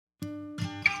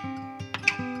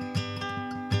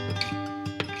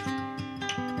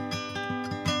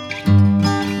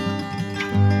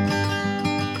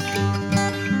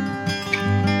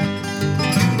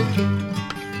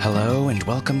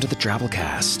welcome to the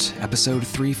Drabblecast, episode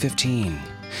 315.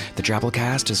 The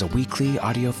Drabblecast is a weekly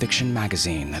audio fiction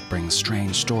magazine that brings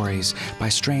strange stories by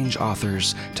strange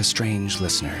authors to strange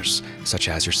listeners, such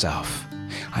as yourself.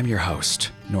 I'm your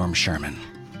host, Norm Sherman.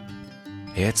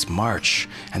 It's March,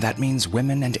 and that means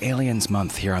Women and Aliens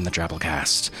Month here on the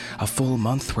Drabblecast, a full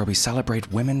month where we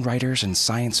celebrate women writers in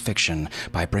science fiction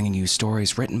by bringing you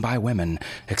stories written by women,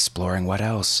 exploring what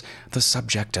else? The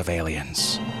subject of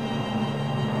aliens.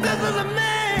 This is a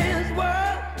man's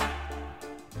world.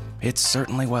 It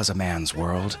certainly was a man's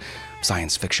world.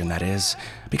 Science fiction, that is.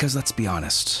 Because let's be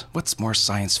honest, what's more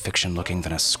science fiction looking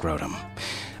than a scrotum?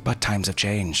 But times have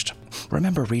changed.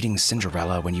 Remember reading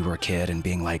Cinderella when you were a kid and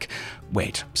being like,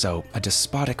 wait, so a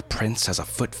despotic prince has a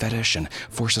foot fetish and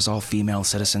forces all female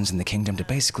citizens in the kingdom to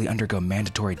basically undergo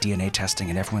mandatory DNA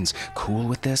testing and everyone's cool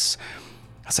with this?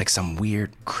 That's like some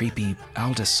weird, creepy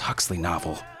Aldous Huxley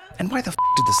novel. And why the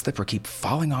did the slipper keep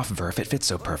falling off of her if it fits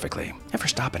so perfectly? Ever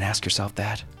stop and ask yourself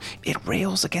that? It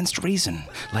rails against reason,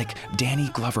 like Danny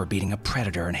Glover beating a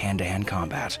predator in hand-to-hand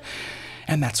combat.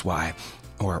 And that's why,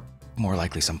 or more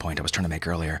likely some point I was trying to make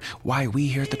earlier, why we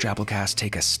here at the Drabblecast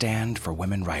take a stand for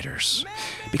women writers.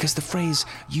 Because the phrase,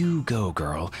 "you go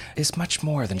girl," is much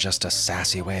more than just a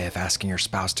sassy way of asking your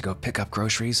spouse to go pick up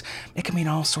groceries. It can mean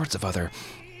all sorts of other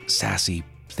sassy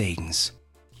things.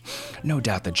 No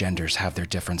doubt the genders have their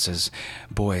differences.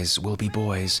 Boys will be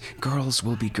boys, girls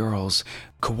will be girls,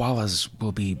 koalas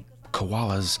will be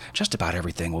koalas, just about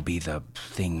everything will be the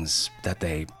things that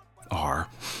they are.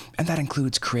 And that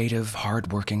includes creative,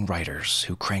 hard-working writers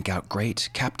who crank out great,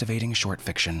 captivating short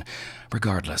fiction,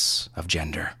 regardless of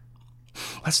gender.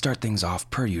 Let's start things off,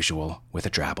 per usual, with a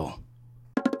drabble.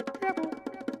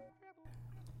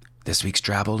 This week's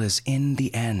Drabble is In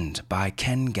the End by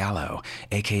Ken Gallo,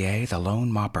 a.k.a. The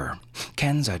Lone Mopper.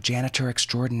 Ken's a janitor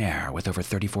extraordinaire with over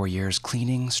 34 years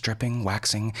cleaning, stripping,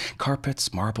 waxing,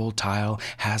 carpets, marble, tile,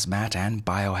 hazmat, and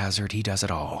biohazard. He does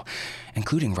it all,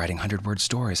 including writing 100-word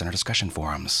stories on our discussion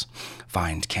forums.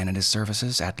 Find Ken and his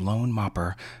services at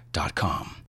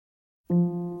lonemopper.com.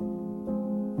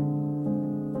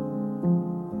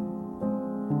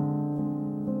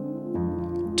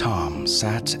 Tom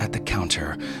sat at the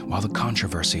counter while the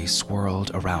controversy swirled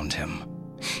around him.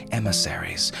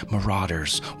 Emissaries,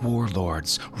 marauders,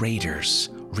 warlords, raiders,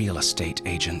 real estate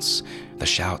agents. The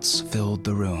shouts filled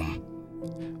the room.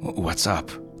 "What's up?"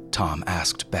 Tom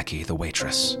asked Becky, the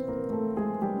waitress.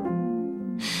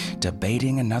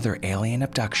 Debating another alien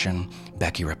abduction,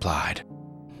 Becky replied.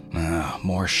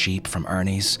 More sheep from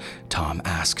Ernie's?" Tom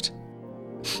asked.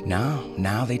 No,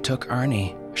 now they took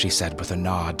Ernie," she said with a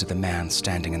nod to the man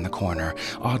standing in the corner,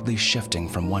 oddly shifting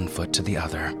from one foot to the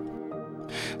other.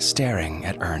 Staring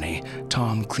at Ernie,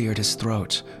 Tom cleared his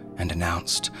throat and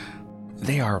announced,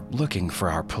 "They are looking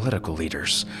for our political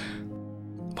leaders."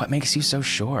 "What makes you so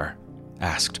sure?"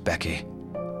 asked Becky.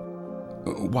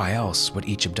 Why else would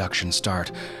each abduction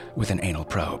start with an anal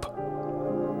probe?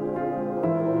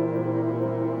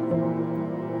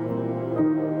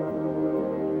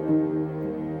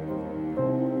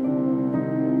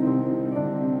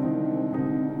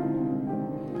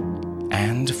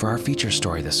 And for our feature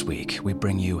story this week, we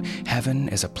bring you Heaven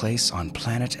is a Place on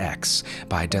Planet X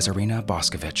by Desirina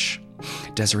Boscovich.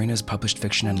 Desirina's published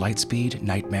fiction in Lightspeed,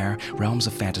 Nightmare, Realms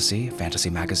of Fantasy, Fantasy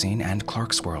Magazine, and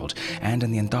Clark's World, and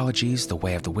in the anthologies The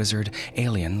Way of the Wizard,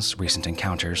 Aliens, Recent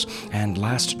Encounters, and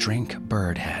Last Drink,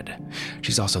 Birdhead.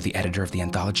 She's also the editor of the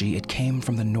anthology It Came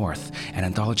from the North, an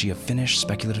anthology of Finnish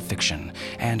speculative fiction,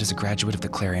 and is a graduate of the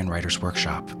Clarion Writers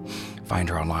Workshop. Find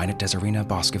her online at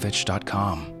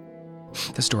DesirinaBoscovich.com.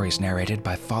 The story is narrated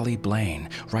by Folly Blaine,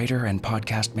 writer and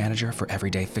podcast manager for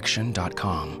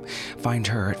EverydayFiction.com. Find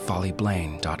her at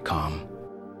follyblaine.com.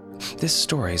 This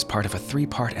story is part of a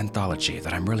 3-part anthology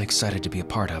that I'm really excited to be a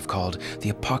part of called The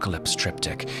Apocalypse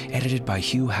Triptych, edited by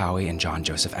Hugh Howey and John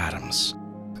Joseph Adams.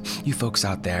 You folks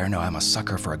out there know I'm a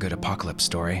sucker for a good apocalypse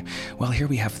story. Well, here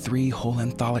we have 3 whole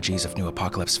anthologies of new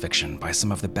apocalypse fiction by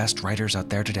some of the best writers out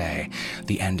there today.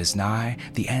 The End is Nigh,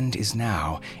 The End is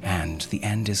Now, and The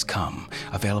End is Come.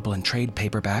 Available in trade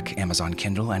paperback, Amazon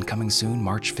Kindle, and coming soon,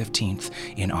 March 15th,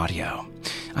 in audio.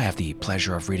 I have the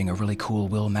pleasure of reading a really cool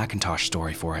Will McIntosh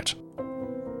story for it.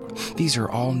 These are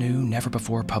all new,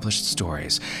 never-before-published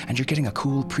stories, and you're getting a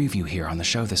cool preview here on the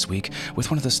show this week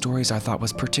with one of the stories I thought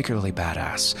was particularly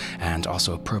badass, and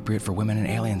also appropriate for Women and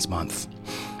Aliens Month.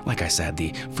 Like I said,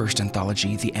 the first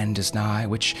anthology, The End is Nigh,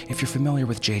 which, if you're familiar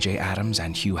with J.J. Adams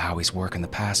and Hugh Howey's work in the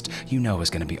past, you know is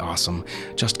going to be awesome,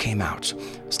 just came out.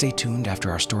 Stay tuned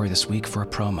after our story this week for a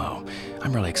promo.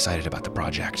 I'm really excited about the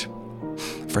project.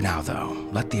 For now, though,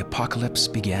 let the apocalypse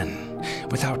begin.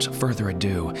 Without further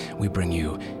ado, we bring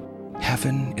you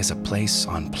Heaven is a Place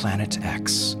on Planet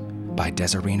X by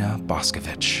Desirina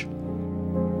Boscovich.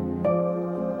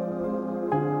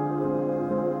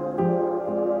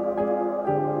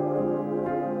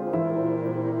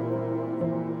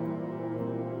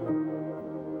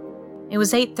 It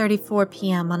was 8:34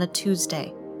 p.m. on a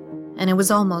Tuesday, and it was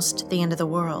almost the end of the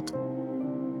world.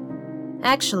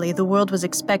 Actually, the world was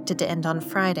expected to end on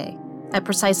Friday, at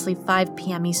precisely 5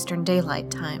 p.m. Eastern Daylight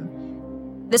Time.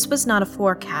 This was not a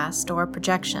forecast or a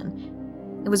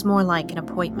projection. It was more like an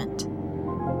appointment.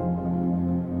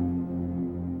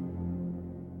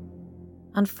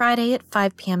 On Friday at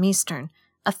 5 p.m. Eastern,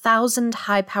 1,000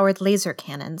 high-powered laser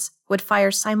cannons would fire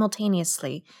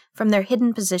simultaneously from their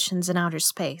hidden positions in outer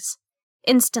space,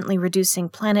 instantly reducing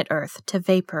planet Earth to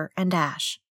vapor and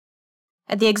ash.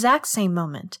 At the exact same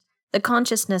moment, the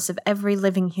consciousness of every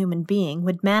living human being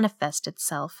would manifest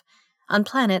itself on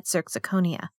planet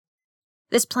Zirconia.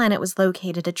 This planet was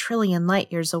located 1 trillion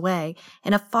light-years away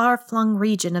in a far-flung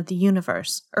region of the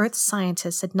universe Earth's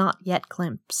scientists had not yet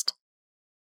glimpsed.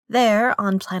 There,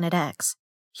 on Planet X,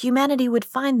 humanity would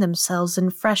find themselves in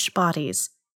fresh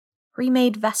bodies,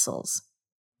 remade vessels.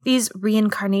 These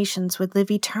reincarnations would live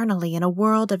eternally in a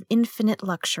world of infinite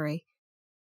luxury.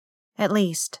 At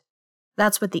least,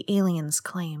 that's what the aliens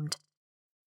claimed.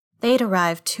 They'd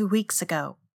arrived 2 weeks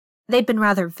ago. They'd been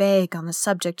rather vague on the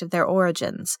subject of their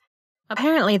origins.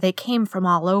 Apparently they came from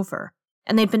all over,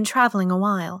 and they'd been traveling a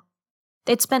while.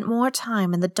 They'd spent more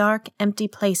time in the dark, empty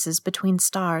places between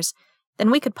stars than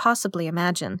we could possibly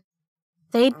imagine.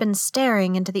 They'd been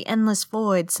staring into the endless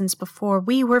void since before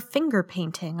we were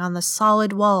finger-painting on the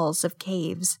solid walls of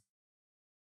caves.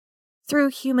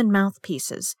 Through human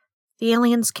mouthpieces, the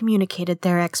aliens communicated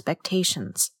their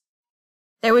expectations.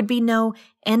 There would be no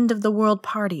end-of-the-world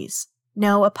parties,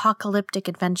 no apocalyptic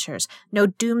adventures, no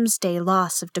doomsday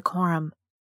loss of decorum.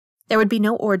 There would be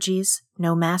no orgies,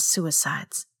 no mass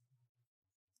suicides.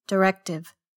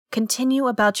 Directive: continue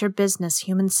about your business,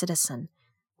 human citizen.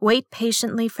 Wait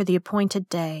patiently for the appointed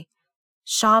day.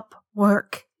 Shop,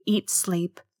 work, eat,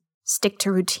 sleep. Stick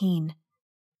to routine.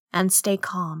 And stay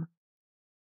calm.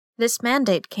 This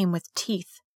mandate came with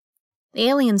teeth. The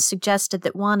aliens suggested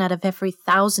that 1 out of every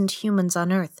 1,000 humans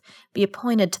on Earth be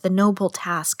appointed to the noble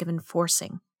task of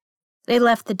enforcing. They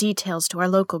left the details to our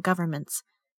local governments.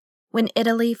 When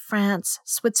Italy, France,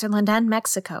 Switzerland, and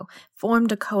Mexico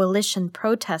formed a coalition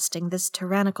protesting this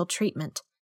tyrannical treatment,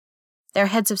 their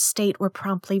heads of state were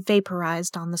promptly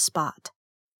vaporized on the spot.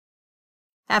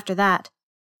 After that,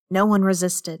 no one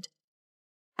resisted.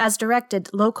 As directed,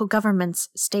 local governments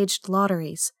staged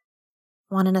lotteries,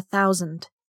 1 in 1,000.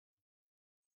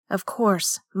 Of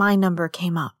course, my number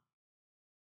came up.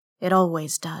 It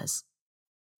always does.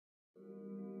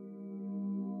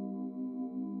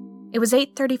 It was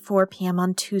 8:34 p.m.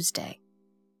 on Tuesday.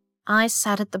 I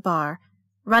sat at the bar,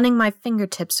 running my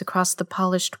fingertips across the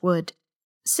polished wood,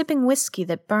 sipping whiskey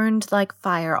that burned like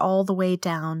fire all the way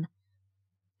down.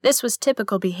 This was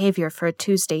typical behavior for a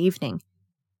Tuesday evening.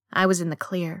 I was in the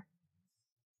clear.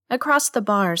 Across the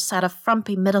bar sat a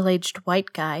frumpy middle-aged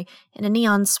white guy in a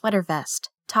neon sweater vest,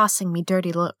 tossing me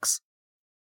dirty looks.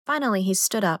 Finally he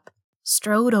stood up,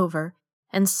 strode over,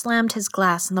 and slammed his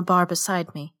glass in the bar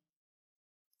beside me.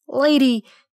 "Lady,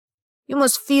 you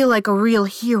must feel like a real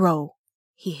hero,"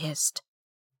 he hissed.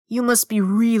 "You must be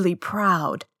really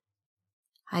proud."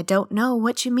 "I don't know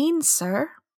what you mean,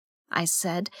 sir," I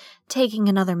said, taking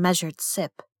another measured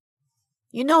sip.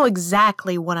 "You know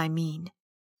exactly what I mean."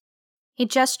 He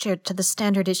gestured to the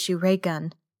standard-issue ray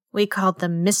gun. We called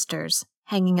them misters,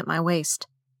 hanging at my waist.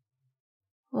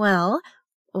 "Well,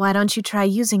 why don't you try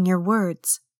using your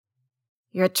words?"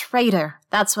 "You're a traitor,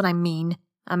 that's what I mean.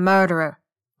 A murderer.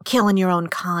 Killing your own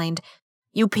kind.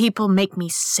 You people make me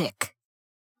sick."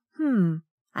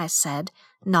 I said,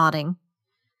 nodding.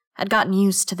 I'd gotten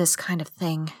used to this kind of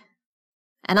thing.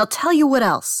 "And I'll tell you what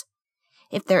else.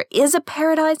 If there is a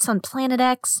paradise on Planet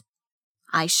X,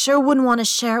 I sure wouldn't want to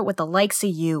share it with the likes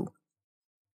of you."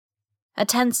 A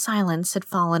tense silence had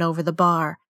fallen over the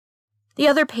bar. The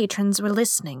other patrons were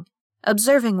listening,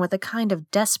 observing with a kind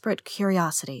of desperate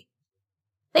curiosity.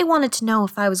 They wanted to know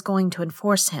if I was going to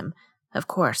enforce him, of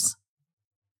course.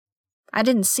 I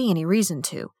didn't see any reason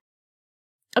to.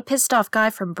 A pissed-off guy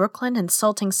from Brooklyn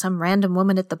insulting some random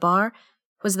woman at the bar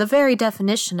was the very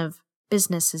definition of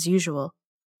business as usual.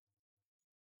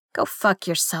 "Go fuck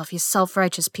yourself, you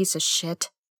self-righteous piece of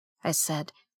shit," I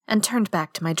said, and turned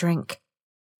back to my drink.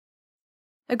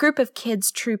 A group of kids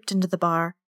trooped into the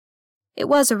bar. It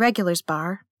was a regulars'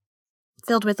 bar,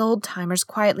 filled with old-timers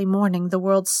quietly mourning the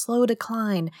world's slow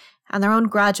decline and their own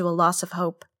gradual loss of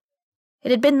hope. It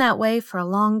had been that way for a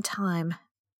long time,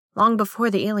 long before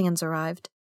the aliens arrived.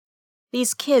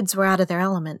 These kids were out of their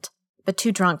element, but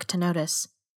too drunk to notice.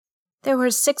 There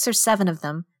were 6 or 7 of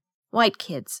them, white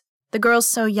kids, the girls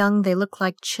so young they looked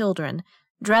like children,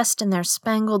 dressed in their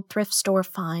spangled thrift store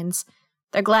finds,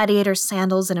 their gladiator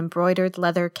sandals and embroidered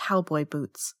leather cowboy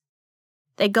boots.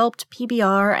 They gulped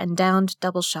PBR and downed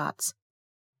double shots.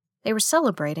 They were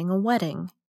celebrating a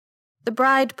wedding. The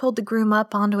bride pulled the groom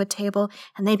up onto a table,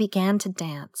 and they began to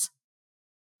dance.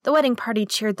 The wedding party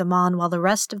cheered them on while the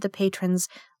rest of the patrons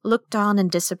looked on in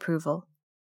disapproval.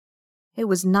 It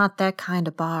was not that kind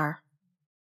of bar.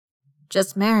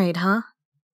 "Just married, huh?"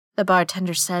 the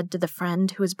bartender said to the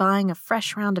friend who was buying a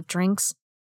fresh round of drinks.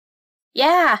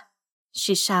 "Yeah,"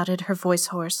 she shouted, her voice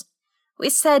hoarse. "We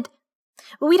said,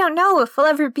 we don't know if we'll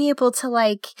ever be able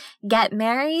to, get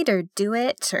married or do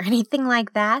it or anything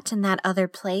like that in that other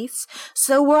place,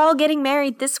 so we're all getting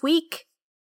married this week."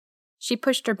 She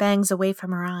pushed her bangs away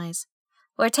from her eyes.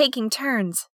 "We're taking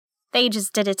turns. They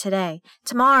just did it today.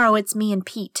 Tomorrow it's me and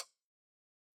Pete."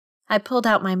 I pulled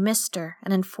out my mister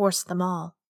and enforced them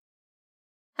all.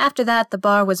 After that, the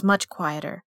bar was much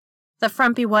quieter. The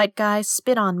frumpy white guy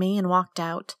spit on me and walked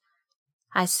out.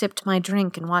 I sipped my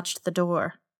drink and watched the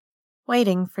door,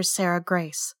 waiting for Sarah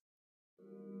Grace.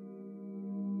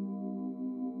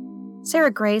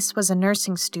 Sarah Grace was a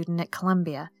nursing student at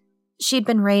Columbia. She'd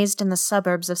been raised in the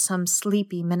suburbs of some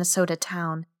sleepy Minnesota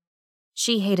town.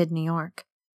 She hated New York.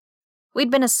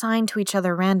 We'd been assigned to each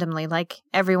other randomly like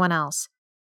everyone else.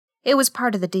 It was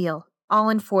part of the deal. All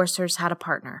enforcers had a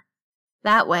partner.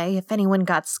 That way, if anyone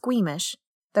got squeamish,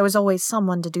 there was always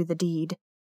someone to do the deed.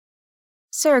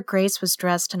 Sarah Grace was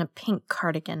dressed in a pink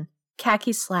cardigan,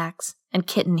 khaki slacks, and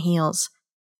kitten heels.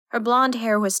 Her blonde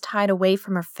hair was tied away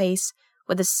from her face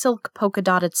with a silk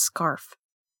polka-dotted scarf.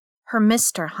 Her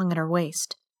mister hung at her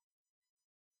waist.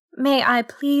 "May I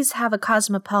please have a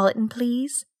cosmopolitan,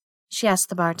 please?" she asked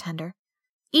the bartender.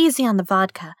 "Easy on the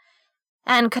vodka.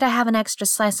 And could I have an extra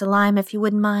slice of lime if you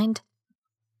wouldn't mind?"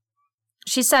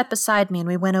 She sat beside me and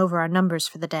we went over our numbers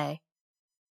for the day.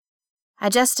 "I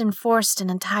just enforced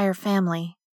an entire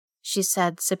family," she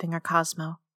said, sipping her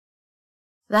Cosmo.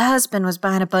 "The husband was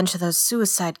buying a bunch of those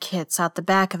suicide kits out the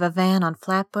back of a van on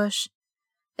Flatbush.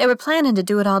 They were planning to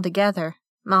do it all together.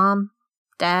 Mom,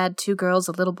 Dad, 2 girls,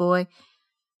 a little boy,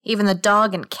 even the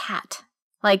dog and cat.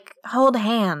 Hold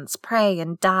hands, pray,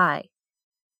 and die.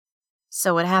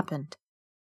 So it happened.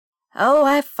 Oh,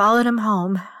 I followed him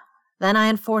home. Then I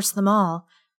enforced them all,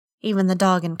 even the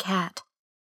dog and cat.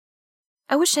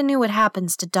 I wish I knew what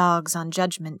happens to dogs on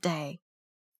Judgment Day.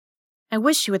 I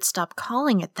wish you would stop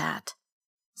calling it that.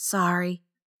 Sorry,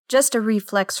 just a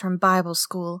reflex from Bible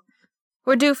school.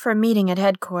 We're due for a meeting at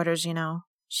headquarters, you know,"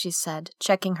 she said,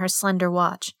 checking her slender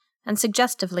watch and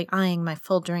suggestively eyeing my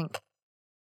full drink.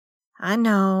 I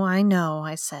know,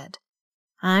 I said.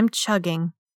 "I'm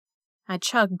chugging." I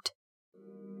chugged.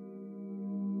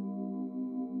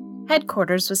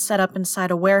 Headquarters was set up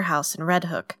inside a warehouse in Red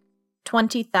Hook.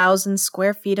 20,000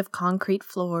 square feet of concrete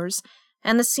floors,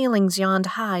 and the ceilings yawned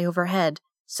high overhead,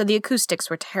 so the acoustics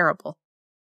were terrible.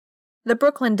 The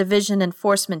Brooklyn Division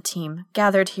Enforcement Team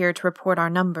gathered here to report our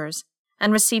numbers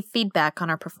and receive feedback on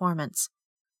our performance.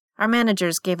 Our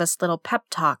managers gave us little pep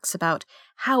talks about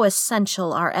how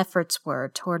essential our efforts were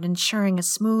toward ensuring a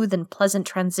smooth and pleasant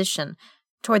transition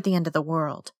toward the end of the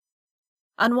world.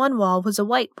 On one wall was a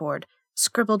whiteboard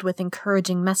scribbled with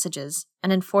encouraging messages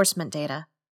and enforcement data.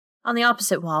 On the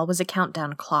opposite wall was a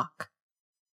countdown clock.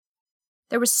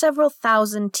 There were several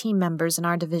thousand team members in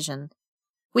our division.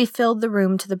 We filled the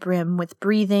room to the brim with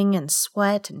breathing and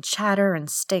sweat and chatter and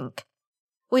stink.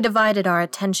 We divided our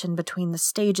attention between the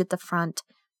stage at the front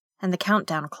and the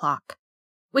countdown clock,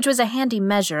 which was a handy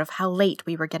measure of how late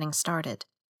we were getting started.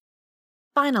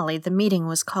 Finally, the meeting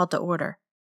was called to order.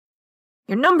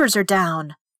 "Your numbers are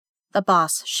down!" the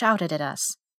boss shouted at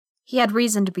us. He had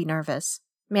reason to be nervous.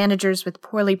 Managers with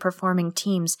poorly performing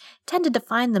teams tended to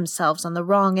find themselves on the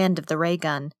wrong end of the ray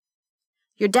gun.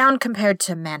 "You're down compared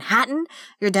to Manhattan?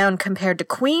 You're down compared to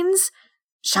Queens?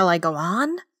 Shall I go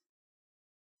on?"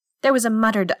 There was a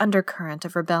muttered undercurrent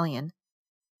of rebellion.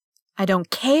 "I don't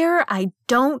care. I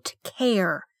don't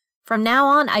care. From now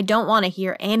on, I don't want to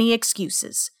hear any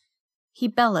excuses," he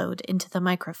bellowed into the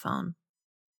microphone.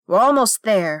 "We're almost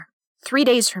there. 3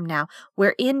 days from now,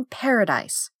 we're in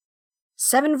paradise.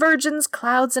 7 virgins,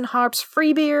 clouds and harps,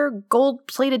 free beer,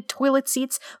 gold-plated toilet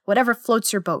seats, whatever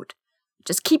floats your boat.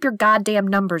 Just keep your goddamn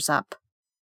numbers up."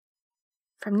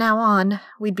 From now on,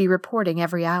 we'd be reporting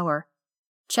every hour,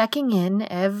 checking in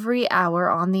every hour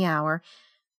on the hour,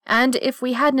 and if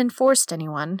we hadn't enforced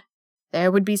anyone, there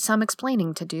would be some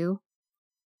explaining to do.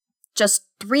 Just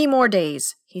 3 more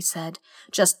days, he said.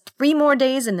 Just 3 more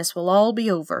days and this will all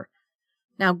be over.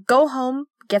 Now go home,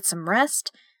 get some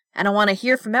rest, and I want to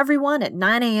hear from everyone at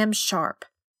 9 a.m. sharp.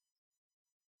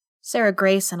 Sarah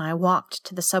Grace and I walked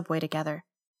to the subway together.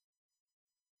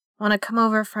 Want to come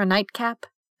over for a nightcap?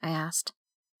 I asked.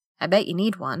 I bet you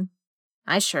need one.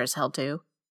 I sure as hell do.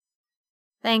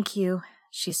 Thank you,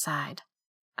 she sighed.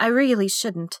 I really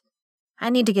shouldn't. I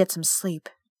need to get some sleep.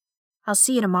 I'll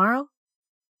see you tomorrow?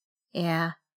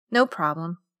 Yeah, no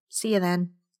problem. See you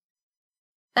then.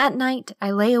 That night,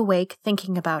 I lay awake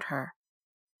thinking about her.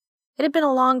 It had been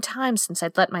a long time since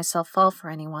I'd let myself fall for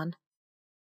anyone.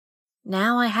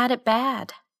 Now I had it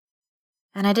bad,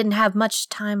 and I didn't have much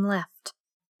time left.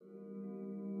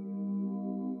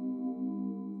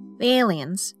 The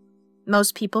aliens.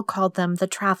 Most people called them the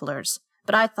Travelers,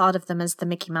 but I thought of them as the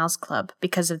Mickey Mouse Club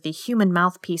because of the human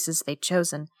mouthpieces they'd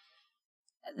chosen.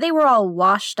 They were all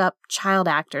washed-up child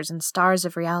actors and stars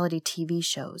of reality TV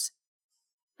shows.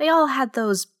 They all had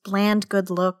those bland good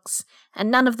looks,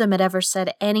 and none of them had ever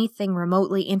said anything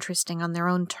remotely interesting on their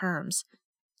own terms,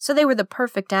 so they were the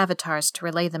perfect avatars to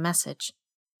relay the message.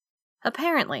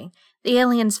 Apparently, the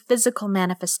aliens' physical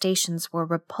manifestations were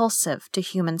repulsive to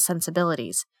human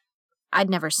sensibilities. I'd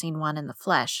never seen one in the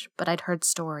flesh, but I'd heard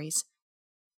stories.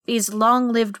 These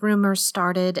long-lived rumors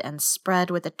started and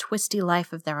spread with a twisty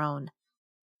life of their own.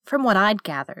 From what I'd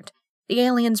gathered, the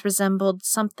aliens resembled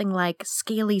something like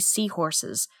scaly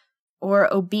seahorses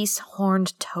or obese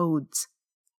horned toads.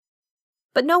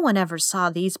 But no one ever saw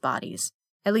these bodies,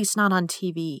 at least not on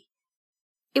TV.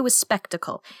 It was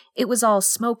spectacle. It was all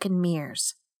smoke and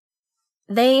mirrors.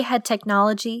 They had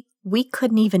technology we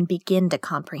couldn't even begin to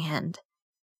comprehend.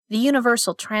 The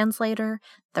universal translator,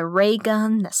 the ray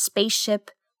gun, the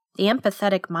spaceship, the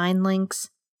empathetic mind links.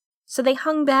 So they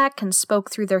hung back and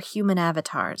spoke through their human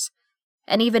avatars,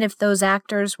 and even if those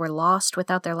actors were lost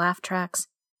without their laugh tracks,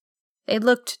 they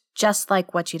looked just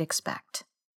like what you'd expect.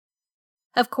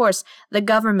 Of course, the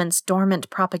government's dormant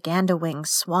propaganda wing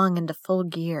swung into full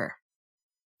gear.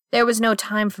 There was no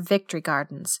time for victory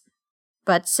gardens,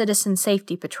 but citizen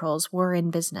safety patrols were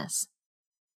in business.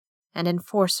 And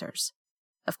enforcers,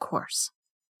 of course.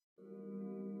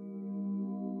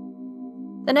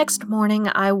 The next morning,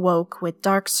 I woke with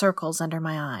dark circles under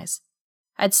my eyes.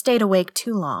 I'd stayed awake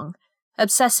too long,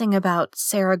 obsessing about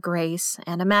Sarah Grace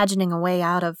and imagining a way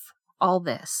out of all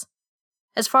this.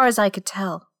 As far as I could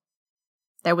tell,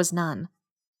 there was none.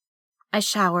 I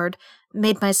showered,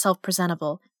 made myself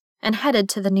presentable, and headed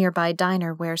to the nearby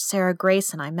diner where Sarah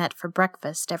Grace and I met for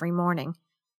breakfast every morning.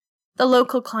 The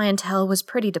local clientele was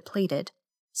pretty depleted,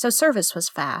 so service was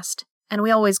fast, and we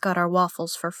always got our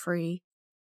waffles for free.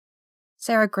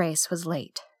 Sarah Grace was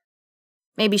late.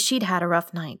 Maybe she'd had a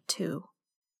rough night, too.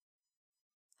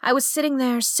 I was sitting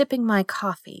there sipping my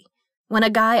coffee when a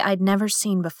guy I'd never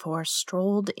seen before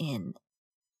strolled in.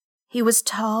 He was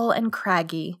tall and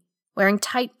craggy, wearing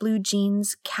tight blue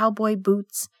jeans, cowboy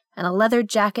boots, and a leather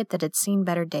jacket that had seen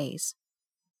better days.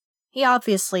 He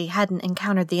obviously hadn't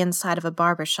encountered the inside of a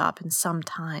barber shop in some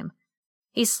time.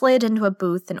 He slid into a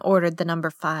booth and ordered the number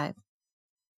 5.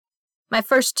 My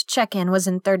first check-in was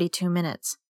in 32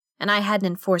 minutes, and I hadn't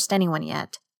enforced anyone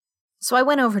yet, so I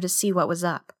went over to see what was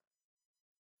up.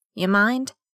 You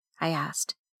mind? I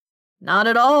asked. Not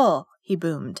at all, he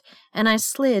boomed, and I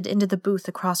slid into the booth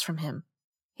across from him.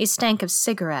 He stank of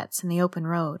cigarettes in the open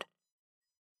road.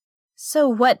 So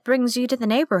what brings you to the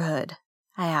neighborhood?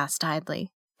 I asked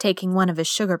idly, taking one of his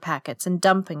sugar packets and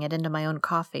dumping it into my own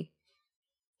coffee.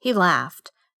 He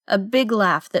laughed, a big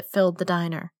laugh that filled the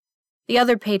diner. The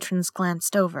other patrons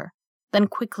glanced over, then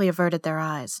quickly averted their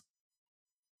eyes.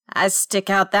 I stick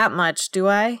out that much, do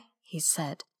I? He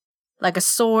said. Like a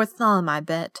sore thumb, I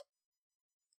bet.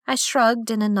 I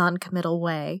shrugged in a noncommittal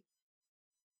way.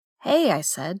 Hey, I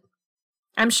said.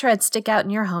 I'm sure I'd stick out in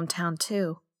your hometown,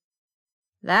 too.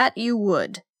 That you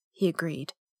would, he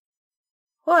agreed.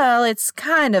 Well, it's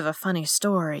kind of a funny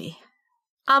story.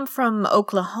 I'm from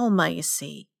Oklahoma, you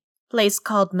see. Place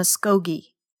called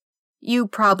Muskogee. You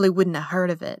probably wouldn't have heard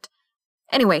of it.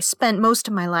 Anyway, spent most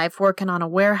of my life working on a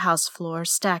warehouse floor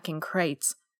stacking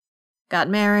crates. Got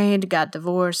married, got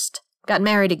divorced, got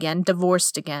married again,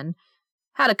 divorced again.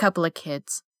 Had a couple of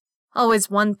kids. Always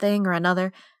one thing or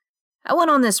another. I went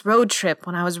on this road trip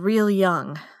when I was real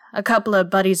young. A couple of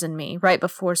buddies and me, right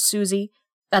before Susie,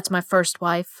 that's my first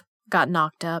wife, got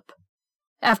knocked up.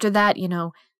 After that, you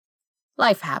know,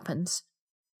 life happens.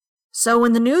 So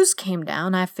when the news came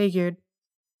down, I figured,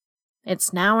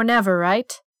 it's now or never,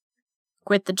 right?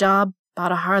 Quit the job,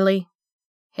 bought a Harley,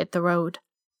 hit the road.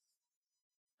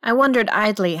 I wondered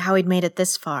idly how he'd made it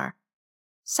this far.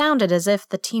 Sounded as if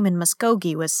the team in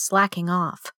Muskogee was slacking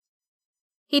off.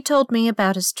 He told me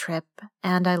about his trip,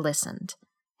 and I listened.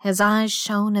 His eyes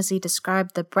shone as he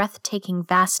described the breathtaking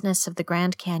vastness of the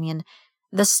Grand Canyon,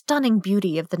 the stunning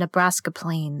beauty of the Nebraska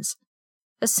plains,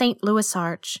 the St. Louis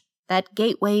Arch, that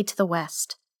gateway to the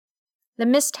west, the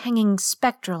mist hanging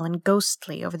spectral and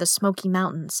ghostly over the Smoky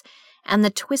Mountains, and the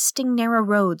twisting narrow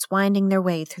roads winding their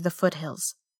way through the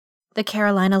foothills, the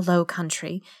Carolina Low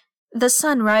Country, the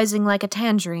sun rising like a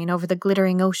tangerine over the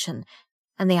glittering ocean,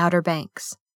 and the Outer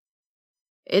Banks.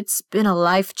 "It's been a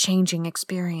life-changing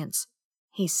experience,"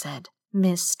 he said,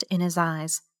 mist in his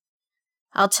eyes.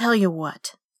 "I'll tell you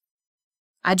what.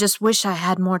 I just wish I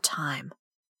had more time."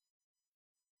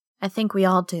 "I think we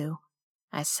all do,"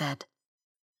 I said.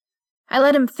 I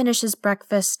let him finish his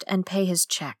breakfast and pay his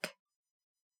check.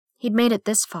 He'd made it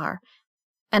this far,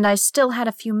 and I still had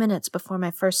a few minutes before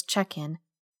my first check-in.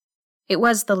 It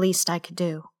was the least I could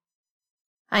do.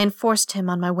 I enforced him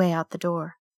on my way out the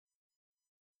door.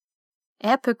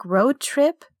 "Epic road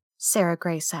trip?" Sarah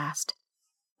Grace asked.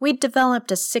 We'd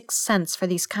developed a sixth sense for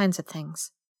these kinds of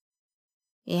things.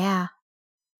 "Yeah.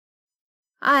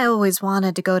 I always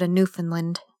wanted to go to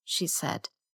Newfoundland," she said,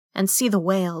 "and see the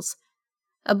whales.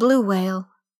 A blue whale.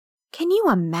 Can you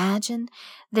imagine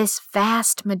this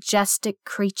vast, majestic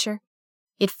creature?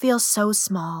 It feels so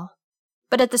small,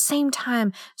 but at the same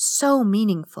time so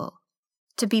meaningful,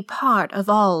 to be part of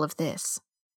all of this."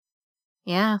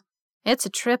 "Yeah, it's a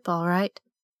trip, all right."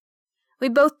 We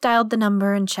both dialed the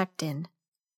number and checked in.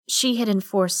 She had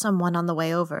enforced someone on the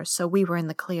way over, so we were in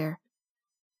the clear.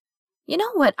 "You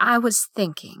know what I was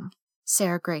thinking,"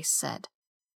 Sarah Grace said,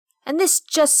 "and this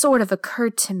just sort of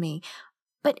occurred to me,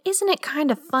 but isn't it kind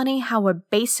of funny how we're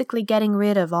basically getting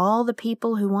rid of all the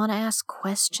people who want to ask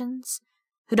questions,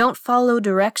 who don't follow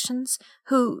directions,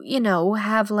 who,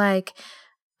 have,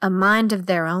 a mind of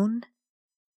their own?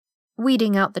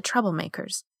 Weeding out the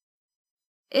troublemakers."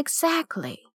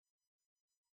 "Exactly."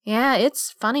 "Yeah,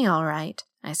 it's funny, all right,"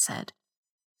 I said.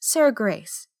 "Sarah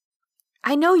Grace,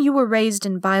 I know you were raised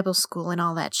in Bible school and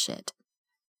all that shit."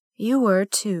 "You were,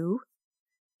 too."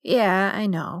 "Yeah, I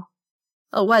know.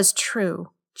 It was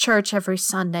true. Church every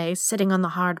Sunday, sitting on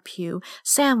the hard pew,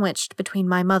 sandwiched between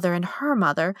my mother and her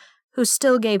mother, who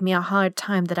still gave me a hard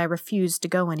time that I refused to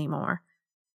go anymore."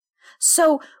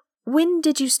 "So, when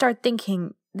did you start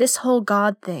thinking, this whole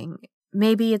God thing,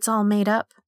 maybe it's all made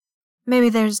up? Maybe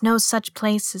there's no such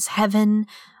place as heaven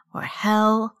or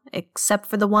hell, except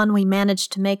for the one we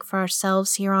managed to make for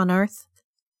ourselves here on Earth?"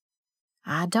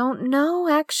 "I don't know,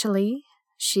 actually,"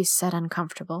 she said,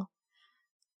 uncomfortable.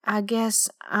 "I guess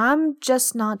I'm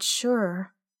just not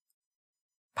sure."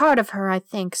 Part of her, I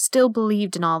think, still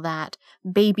believed in all that,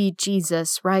 baby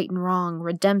Jesus, right and wrong,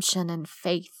 redemption and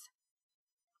faith.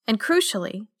 And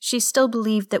crucially, she still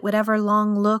believed that whatever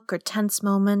long look or tense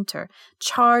moment or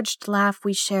charged laugh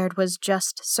we shared was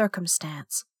just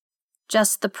circumstance,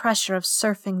 just the pressure of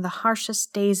surfing the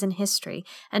harshest days in history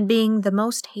and being the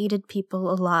most hated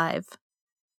people alive.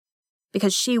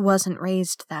 Because she wasn't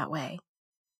raised that way,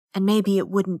 and maybe it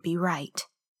wouldn't be right.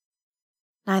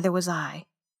 Neither was I.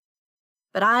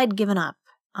 But I'd given up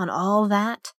on all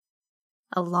that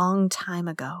a long time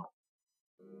ago.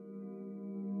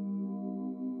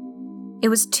 It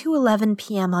was 2:11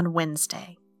 p.m. on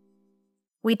Wednesday.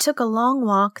 We took a long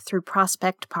walk through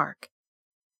Prospect Park.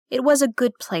 It was a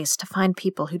good place to find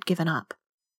people who'd given up.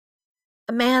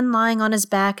 A man lying on his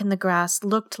back in the grass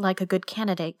looked like a good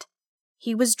candidate.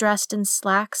 He was dressed in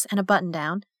slacks and a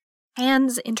button-down,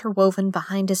 hands interwoven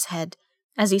behind his head,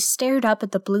 as he stared up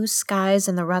at the blue skies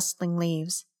and the rustling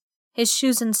leaves. His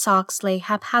shoes and socks lay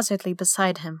haphazardly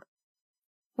beside him.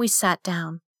 We sat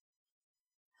down.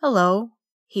 "Hello,"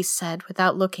 he said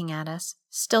without looking at us,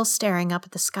 still staring up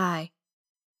at the sky.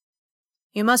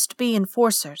 "You must be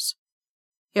enforcers.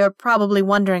 You're probably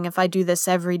wondering if I do this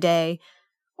every day,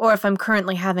 or if I'm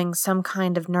currently having some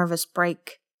kind of nervous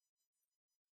break."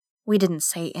 We didn't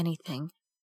say anything.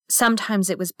 Sometimes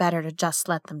it was better to just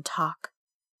let them talk.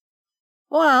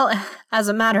 "Well, as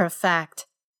a matter of fact,"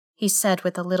 he said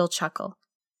with a little chuckle,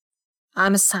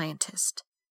 "I'm a scientist,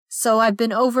 so I've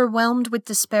been overwhelmed with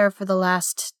despair for the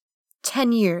last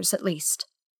 10 years at least.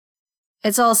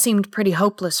 It's all seemed pretty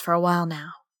hopeless for a while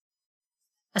now."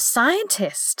 "A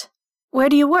scientist? Where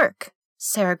do you work?"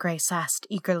 Sarah Grace asked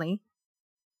eagerly.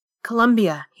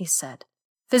 "Columbia," he said.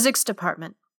 "Physics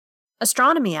department.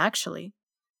 Astronomy, actually."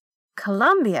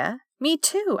 "Columbia? Me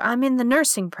too. I'm in the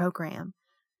nursing program.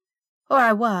 Or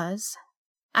I was.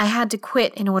 I had to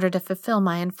quit in order to fulfill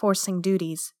my enforcing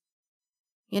duties."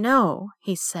 "You know,"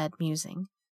 he said, musing,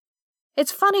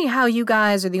 "it's funny how you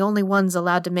guys are the only ones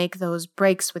allowed to make those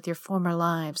breaks with your former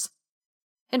lives.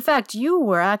 In fact, you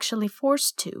were actually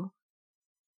forced to.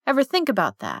 Ever think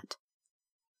about that?"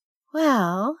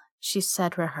 "Well," she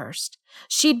said, rehearsed.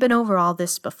 She'd been over all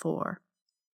this before.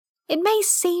 "It may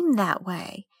seem that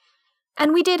way,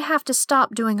 and we did have to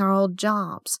stop doing our old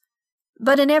jobs.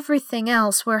 But in everything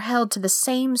else, we're held to the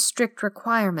same strict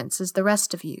requirements as the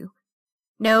rest of you.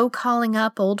 No calling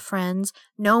up old friends,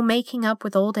 no making up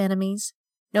with old enemies,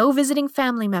 no visiting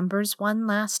family members one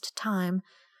last time,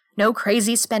 no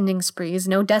crazy spending sprees,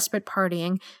 no desperate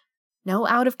partying, no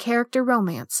out-of-character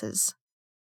romances."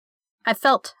 I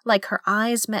felt like her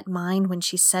eyes met mine when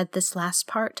she said this last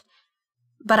part,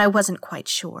 but I wasn't quite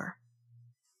sure.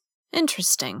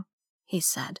 "Interesting," he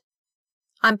said.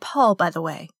 "I'm Paul, by the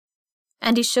way."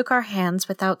 And he shook our hands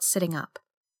without sitting up.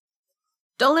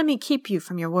 "Don't let me keep you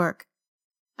from your work.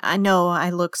 I know I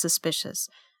look suspicious,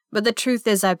 but the truth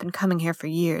is I've been coming here for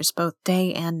years, both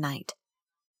day and night.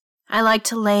 I like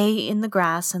to lay in the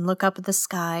grass and look up at the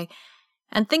sky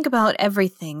and think about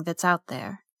everything that's out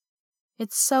there.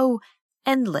 It's so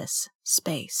endless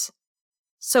space,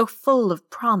 so full of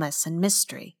promise and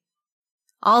mystery.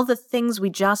 All the things we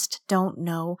just don't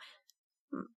know.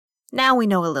 Now we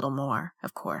know a little more,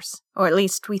 of course, or at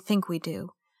least we think we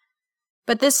do.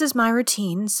 But this is my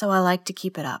routine, so I like to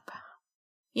keep it up.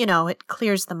 You know, it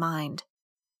clears the mind."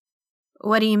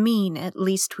 "What do you mean, at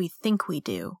least we think we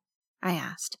do?" I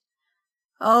asked.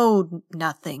 "Oh,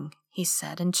 nothing," he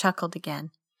said, and chuckled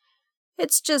again.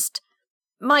 "It's just,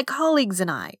 my colleagues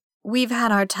and I, we've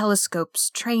had our telescopes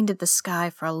trained at the sky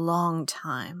for a long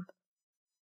time.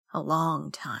 A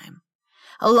long time.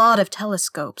 A lot of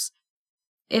telescopes.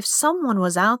 If someone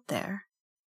was out there,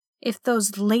 if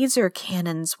those laser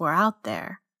cannons were out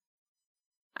there,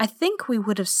 I think we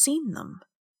would have seen them.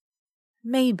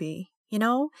 Maybe, you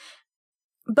know?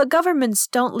 But governments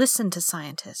don't listen to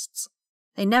scientists.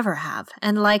 They never have,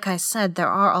 and like I said, there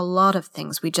are a lot of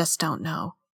things we just don't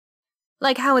know.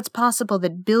 Like how it's possible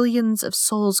that billions of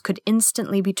souls could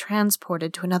instantly be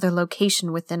transported to another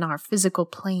location within our physical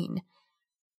plane.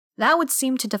 That would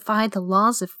seem to defy the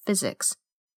laws of physics.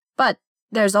 But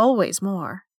there's always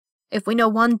more. If we know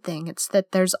one thing, it's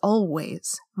that there's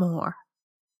always more."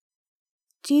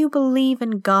 "Do you believe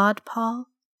in God, Paul?"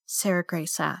 Sarah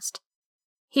Grace asked.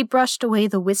 He brushed away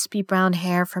the wispy brown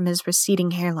hair from his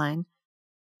receding hairline.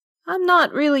 "I'm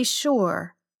not really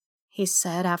sure," he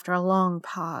said after a long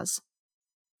pause.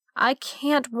 "I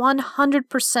can't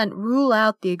 100% rule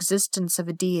out the existence of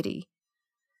a deity.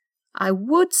 I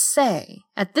would say,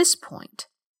 at this point,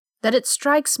 that it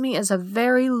strikes me as a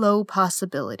very low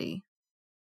possibility."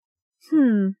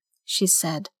 She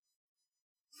said.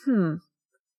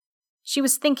 She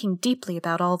was thinking deeply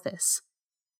about all this.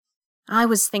 I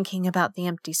was thinking about the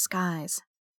empty skies.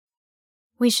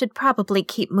 "We should probably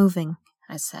keep moving,"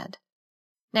 I said.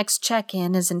 "Next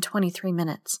check-in is in 23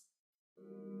 minutes.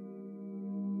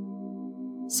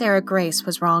 Sarah Grace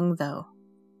was wrong, though.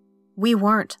 We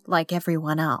weren't like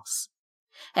everyone else.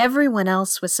 Everyone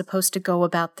else was supposed to go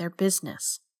about their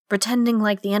business, pretending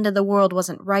like the end of the world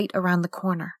wasn't right around the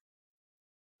corner.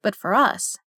 But for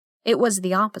us, it was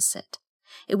the opposite.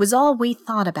 It was all we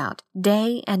thought about,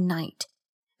 day and night,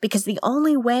 because the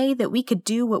only way that we could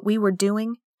do what we were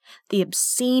doing, the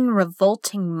obscene,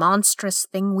 revolting, monstrous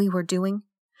thing we were doing,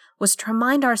 was to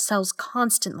remind ourselves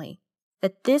constantly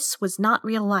that this was not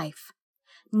real life.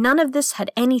 None of this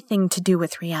had anything to do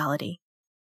with reality.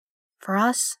 For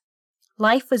us,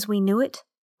 life as we knew it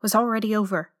was already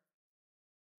over.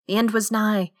 The end was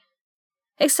nigh,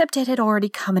 except it had already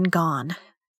come and gone.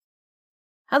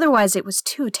 Otherwise, it was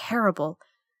too terrible.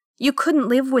 You couldn't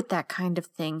live with that kind of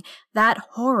thing, that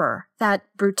horror, that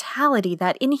brutality,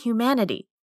 that inhumanity.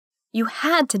 You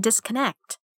had to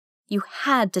disconnect. You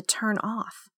had to turn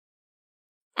off.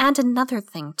 And another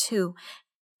thing, too.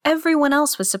 Everyone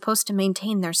else was supposed to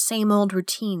maintain their same old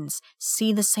routines,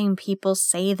 see the same people,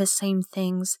 say the same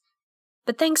things.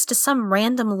 But thanks to some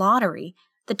random lottery,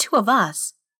 the two of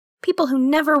us, people who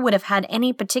never would have had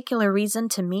any particular reason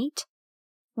to meet,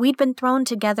 we'd been thrown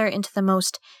together into the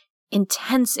most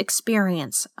intense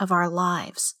experience of our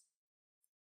lives.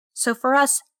 So for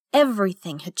us,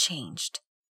 everything had changed.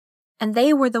 And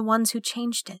they were the ones who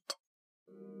changed it.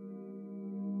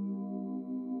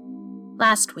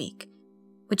 Last week,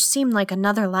 which seemed like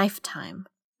another lifetime,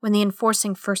 when the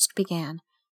enforcing first began,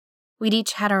 we'd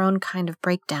each had our own kind of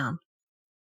breakdown.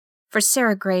 For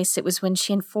Sarah Grace, it was when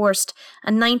she enforced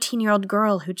a 19-year-old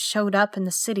girl who'd showed up in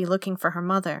the city looking for her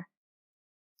mother.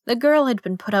 The girl had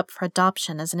been put up for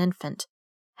adoption as an infant,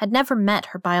 had never met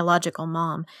her biological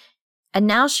mom, and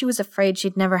now she was afraid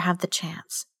she'd never have the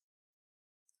chance.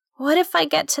 "What if I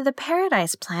get to the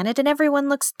paradise planet and everyone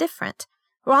looks different?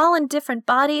 We're all in different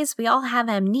bodies, we all have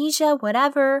amnesia,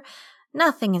 whatever.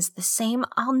 Nothing is the same.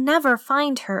 I'll never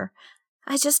find her.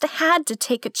 I just had to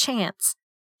take a chance,"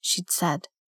 she'd said.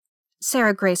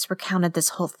 Sarah Grace recounted this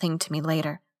whole thing to me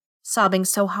later, sobbing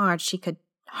so hard she could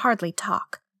hardly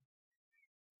talk.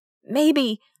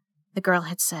 "Maybe," the girl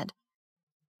had said,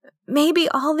 "maybe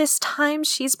all this time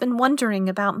she's been wondering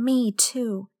about me,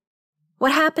 too.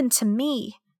 What happened to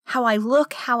me, how I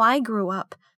look, how I grew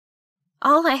up.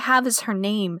 All I have is her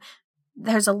name.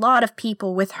 There's a lot of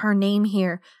people with her name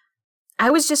here. I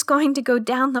was just going to go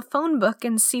down the phone book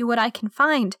and see what I can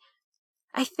find.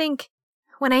 I think,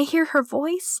 when I hear her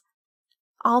voice,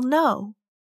 I'll know."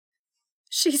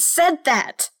 "She said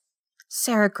that!"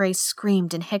 Sarah Grace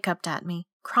screamed and hiccuped at me,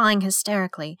 crying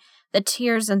hysterically, the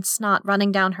tears and snot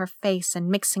running down her face and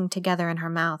mixing together in her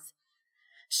mouth.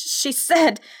 "She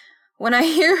said, when I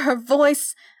hear her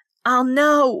voice, I'll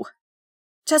know.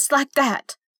 Just like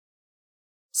that."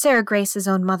 Sarah Grace's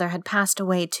own mother had passed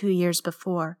away 2 years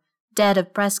before, dead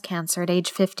of breast cancer at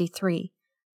age 53,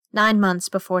 9 months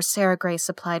before Sarah Grace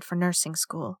applied for nursing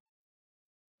school.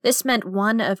 This meant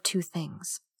one of two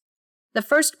things. The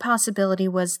first possibility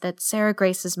was that Sarah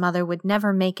Grace's mother would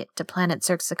never make it to planet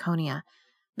Zirconia,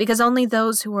 because only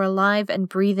those who were alive and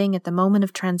breathing at the moment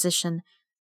of transition,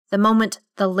 the moment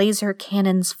the laser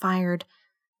cannons fired,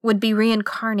 would be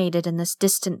reincarnated in this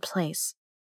distant place.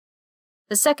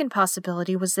 The second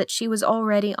possibility was that she was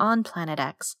already on Planet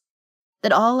X,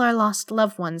 that all our lost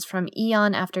loved ones from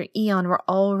eon after eon were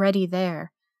already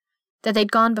there, that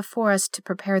they'd gone before us to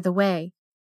prepare the way,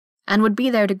 and would be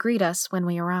there to greet us when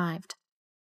we arrived.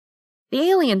 The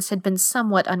aliens had been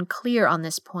somewhat unclear on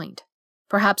this point,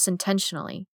 perhaps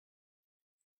intentionally.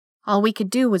 All we could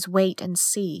do was wait and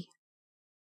see.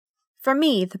 For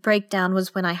me, the breakdown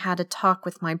was when I had a talk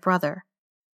with my brother.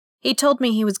 He told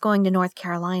me he was going to North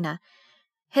Carolina.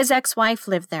 His ex-wife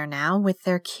lived there now, with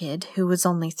their kid, who was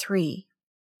only 3.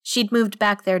 She'd moved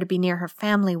back there to be near her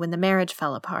family when the marriage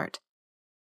fell apart.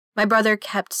 My brother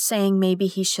kept saying maybe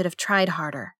he should have tried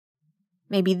harder.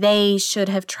 Maybe they should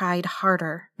have tried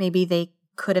harder. Maybe they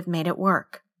could have made it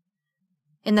work.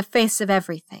 In the face of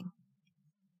everything.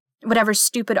 Whatever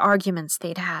stupid arguments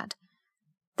they'd had.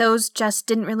 Those just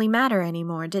didn't really matter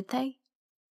anymore, did they?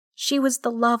 She was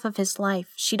the love of his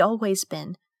life. She'd always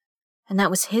been. And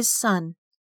that was his son.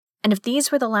 And if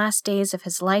these were the last days of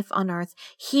his life on Earth,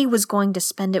 he was going to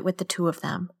spend it with the two of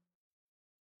them.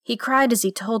 He cried as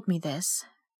he told me this,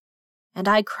 and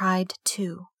I cried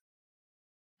too.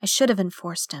 I should have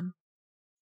enforced him.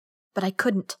 But I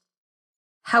couldn't.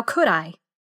 How could I?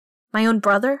 My own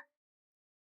brother?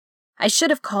 I should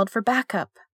have called for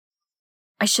backup.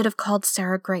 I should have called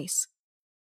Sarah Grace.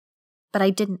 But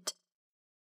I didn't.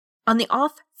 On the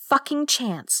off-fucking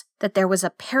chance that there was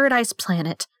a paradise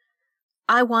planet,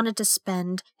 I wanted to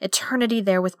spend eternity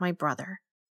there with my brother,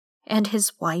 and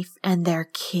his wife, and their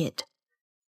kid.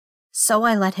 So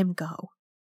I let him go.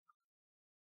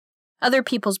 Other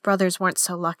people's brothers weren't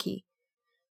so lucky,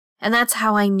 and that's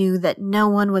how I knew that no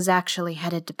one was actually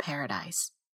headed to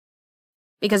paradise.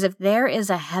 Because if there is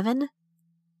a heaven,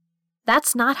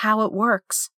 that's not how it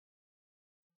works.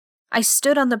 I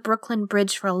stood on the Brooklyn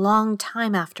Bridge for a long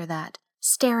time after that,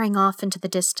 staring off into the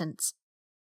distance.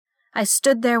 I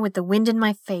stood there with the wind in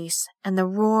my face and the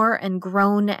roar and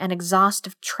groan and exhaust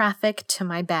of traffic to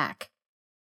my back.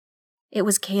 It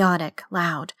was chaotic,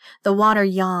 loud. The water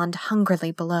yawned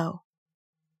hungrily below.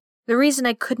 The reason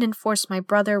I couldn't enforce my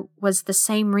brother was the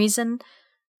same reason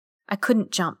I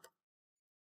couldn't jump.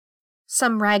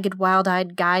 Some ragged,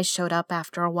 wild-eyed guy showed up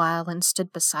after a while and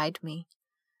stood beside me.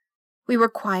 We were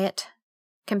quiet,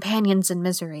 companions in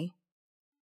misery.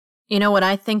 "You know what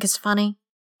I think is funny?"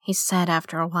 he said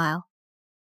after a while.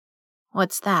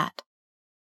 "What's that?"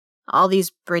 "All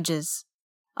these bridges,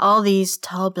 all these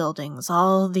tall buildings,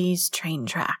 all these train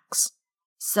tracks.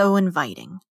 So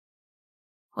inviting."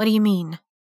 "What do you mean?"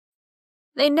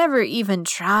 "They never even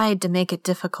tried to make it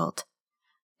difficult.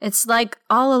 It's like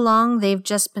all along they've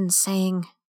just been saying,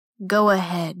 'Go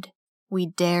ahead, we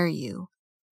dare you.'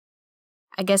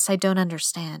 I guess I don't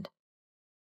understand.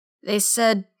 They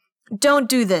said, 'Don't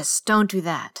do this, don't do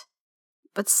that.'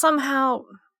 But somehow,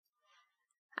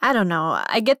 I don't know,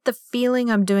 I get the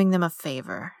feeling I'm doing them a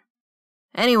favor.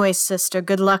 Anyway, sister,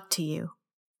 good luck to you,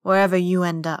 wherever you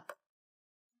end up."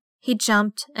 He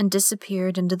jumped and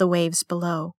disappeared into the waves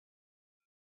below.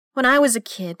 When I was a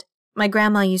kid, my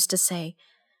grandma used to say,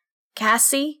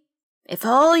 "Cassie, if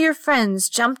all your friends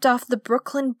jumped off the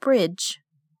Brooklyn Bridge,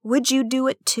 would you do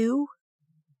it too?"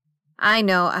 I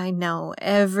know,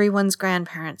 everyone's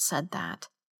grandparents said that.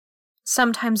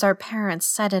 Sometimes our parents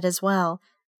said it as well,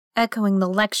 echoing the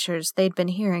lectures they'd been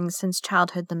hearing since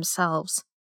childhood themselves.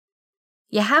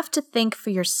 You have to think for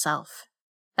yourself.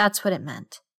 That's what it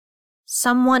meant.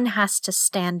 Someone has to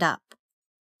stand up.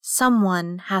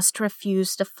 Someone has to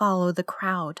refuse to follow the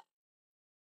crowd.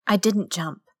 I didn't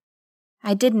jump.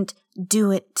 I didn't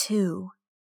do it too.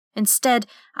 Instead,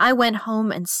 I went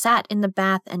home and sat in the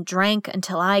bath and drank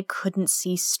until I couldn't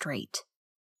see straight.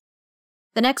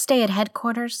 The next day at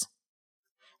headquarters,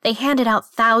 they handed out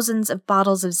thousands of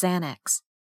bottles of Xanax.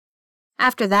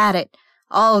 After that, it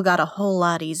all got a whole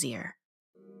lot easier.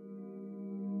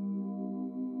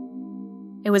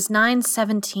 It was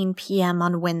 9:17 p.m.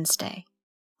 on Wednesday,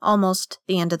 almost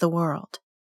the end of the world.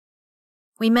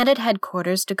 We met at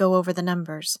headquarters to go over the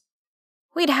numbers.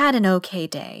 We'd had an okay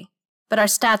day, but our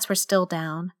stats were still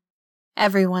down.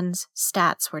 Everyone's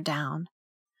stats were down.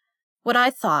 What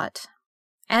I thought,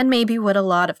 and maybe what a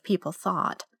lot of people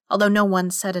thought, although no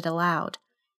one said it aloud,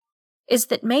 is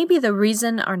that maybe the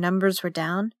reason our numbers were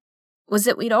down was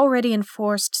that we'd already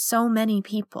enforced so many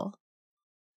people.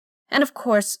 And of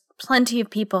course, plenty of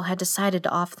people had decided to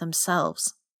off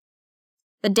themselves.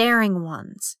 The daring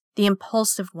ones, the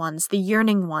impulsive ones, the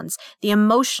yearning ones, the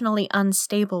emotionally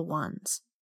unstable ones.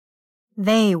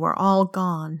 They were all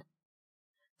gone.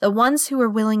 The ones who were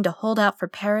willing to hold out for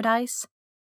paradise,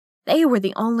 they were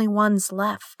the only ones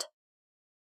left.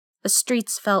 The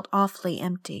streets felt awfully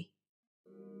empty.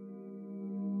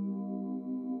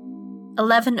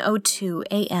 11:02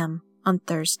 a.m. on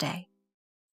Thursday.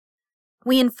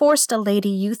 We enforced a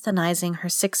lady euthanizing her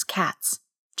 6 cats,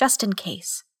 just in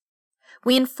case.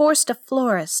 We enforced a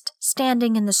florist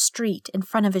standing in the street in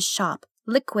front of his shop,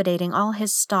 liquidating all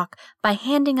his stock by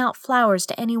handing out flowers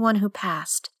to anyone who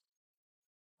passed.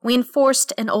 We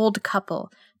enforced an old couple,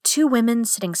 2 women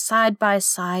sitting side by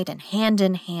side and hand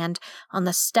in hand on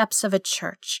the steps of a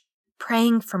church,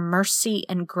 praying for mercy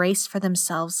and grace for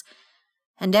themselves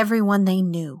and everyone they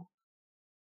knew.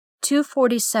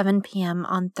 2:47 p.m.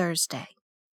 on Thursday.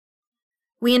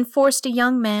 We enforced a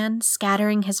young man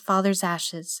scattering his father's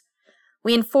ashes.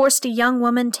 We enforced a young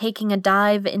woman taking a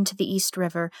dive into the East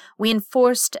River. We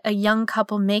enforced a young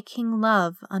couple making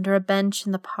love under a bench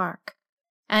in the park.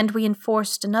 And we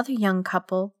enforced another young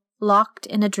couple locked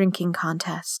in a drinking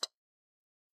contest.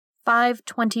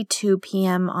 5:22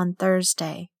 p.m. on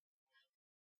Thursday.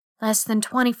 Less than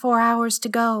 24 hours to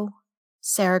go,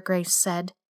 Sarah Grace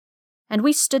said, and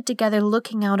we stood together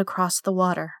looking out across the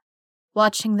water,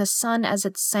 watching the sun as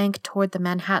it sank toward the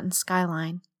Manhattan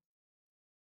skyline.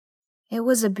 It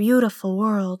was a beautiful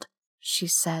world, she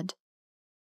said.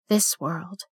 This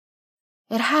world.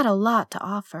 It had a lot to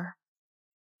offer.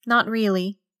 Not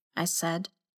really, I said.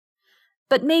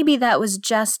 But maybe that was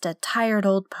just a tired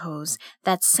old pose,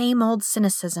 that same old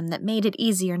cynicism that made it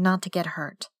easier not to get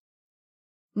hurt.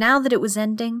 Now that it was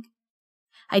ending,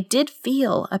 I did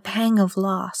feel a pang of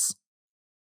loss.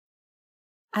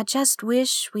 I just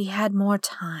wish we had more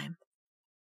time.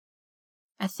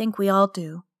 I think we all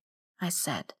do, I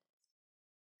said.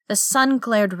 The sun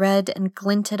glared red and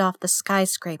glinted off the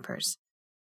skyscrapers,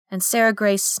 and Sarah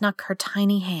Grace snuck her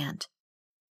tiny hand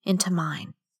into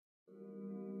mine.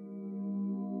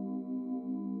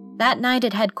 That night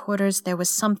at headquarters, there was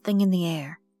something in the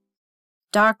air.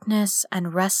 Darkness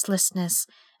and restlessness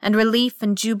and relief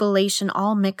and jubilation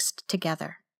all mixed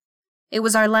together. It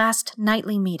was our last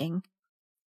nightly meeting.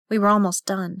 We were almost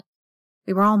done.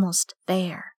 We were almost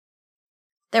there.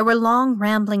 There were long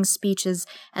rambling speeches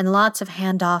and lots of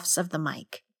handoffs of the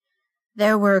mic.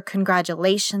 There were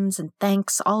congratulations and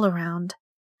thanks all around.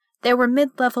 There were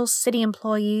mid-level city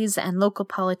employees and local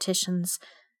politicians.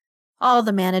 All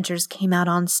the managers came out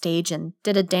on stage and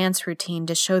did a dance routine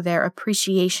to show their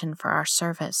appreciation for our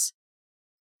service.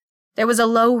 There was a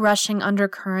low rushing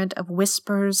undercurrent of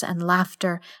whispers and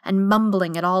laughter and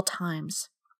mumbling at all times,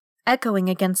 echoing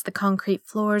against the concrete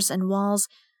floors and walls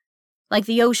like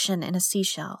the ocean in a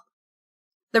seashell.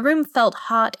 The room felt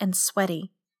hot and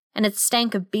sweaty, and it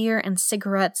stank of beer and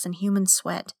cigarettes and human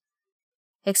sweat.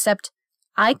 Except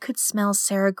I could smell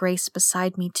Sarah Grace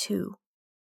beside me too,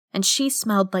 and she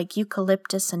smelled like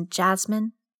eucalyptus and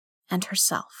jasmine and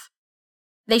herself.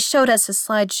 They showed us a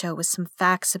slideshow with some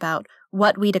facts about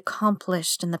what we'd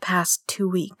accomplished in the past 2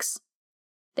 weeks.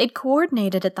 They'd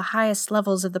coordinated at the highest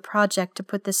levels of the project to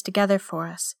put this together for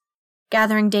us,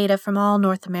 gathering data from all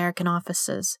North American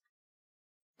offices.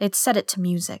 They'd set it to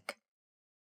music.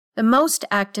 The most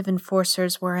active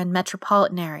enforcers were in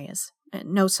metropolitan areas,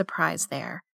 no surprise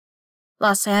there.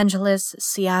 Los Angeles,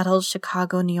 Seattle,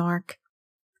 Chicago, New York.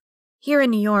 Here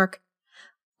in New York,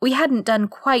 we hadn't done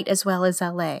quite as well as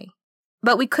LA,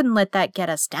 but we couldn't let that get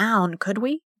us down, could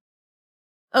we?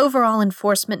 Overall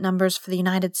enforcement numbers for the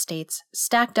United States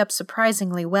stacked up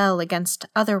surprisingly well against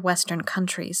other Western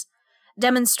countries,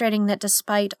 demonstrating that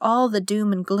despite all the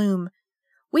doom and gloom,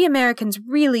 we Americans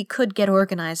really could get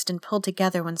organized and pull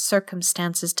together when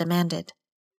circumstances demanded.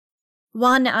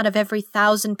 1 out of every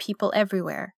 1,000 people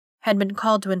everywhere had been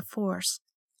called to enforce,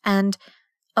 and,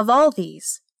 of all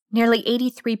these, nearly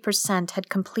 83% had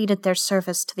completed their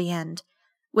service to the end,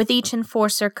 with each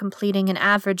enforcer completing an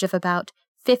average of about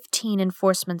 15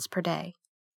 enforcements per day.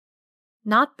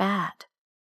 Not bad.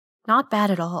 Not bad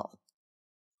at all.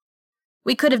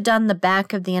 We could have done the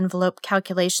back-of-the-envelope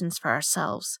calculations for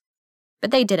ourselves, but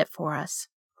they did it for us.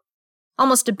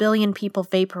 Almost 1 billion people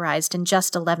vaporized in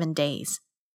just 11 days.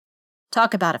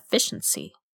 Talk about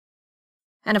efficiency.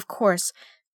 And of course,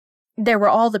 there were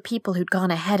all the people who'd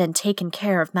gone ahead and taken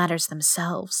care of matters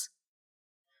themselves.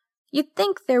 You'd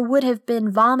think there would have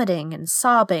been vomiting and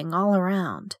sobbing all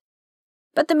around.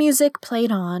 But the music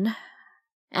played on,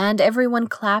 and everyone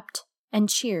clapped and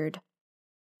cheered.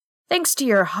 "Thanks to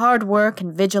your hard work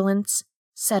and vigilance,"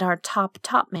 said our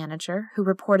top manager, who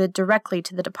reported directly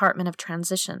to the Department of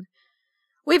Transition,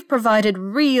 "we've provided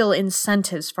real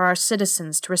incentives for our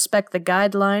citizens to respect the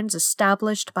guidelines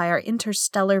established by our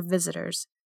interstellar visitors.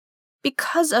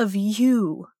 Because of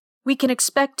you, we can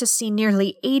expect to see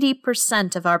nearly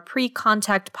 80% of our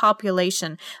pre-contact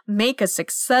population make a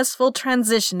successful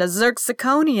transition to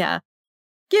Zirconia.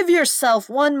 Give yourself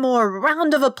one more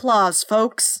round of applause,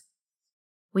 folks."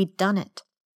 We'd done it.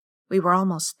 We were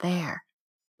almost there.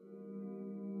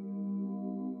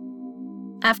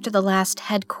 After the last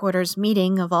headquarters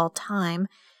meeting of all time,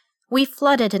 we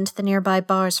flooded into the nearby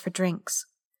bars for drinks.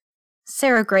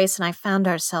 Sarah Grace and I found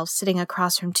ourselves sitting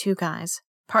across from 2 guys,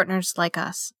 partners like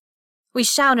us. We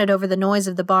shouted over the noise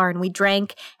of the bar, and we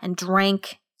drank and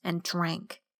drank and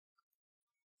drank.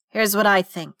 "Here's what I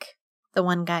think," the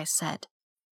one guy said.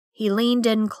 He leaned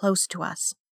in close to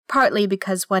us, partly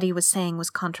because what he was saying was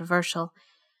controversial,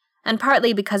 and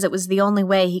partly because it was the only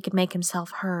way he could make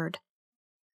himself heard.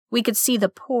 We could see the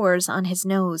pores on his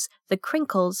nose, the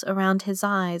crinkles around his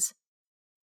eyes.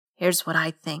 "Here's what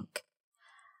I think.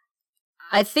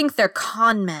 I think they're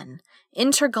con men,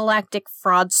 intergalactic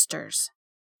fraudsters.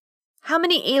 How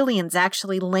many aliens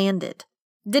actually landed?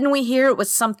 Didn't we hear it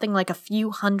was something like a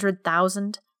few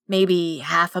 100,000? Maybe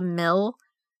 500,000?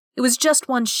 It was just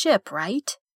one ship,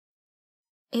 right?"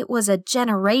 "It was a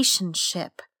generation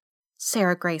ship,"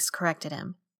 Sarah Grace corrected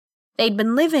him. "They'd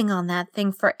been living on that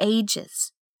thing for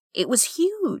ages. It was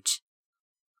huge."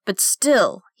 "But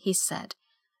still," he said,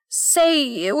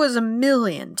 "say it was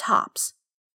 1,000,000 tops.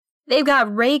 They've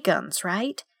got ray guns,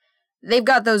 right? They've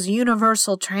got those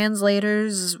universal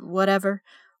translators, whatever.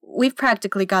 We've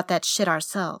practically got that shit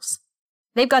ourselves.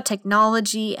 They've got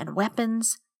technology and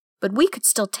weapons, but we could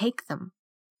still take them.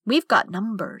 We've got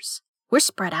numbers. We're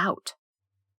spread out."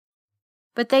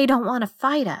 "But they don't want to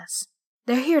fight us.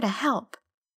 They're here to help."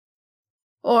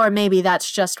 "Or maybe that's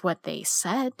just what they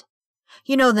said.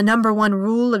 You know the number 1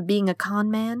 rule of being a con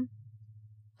man?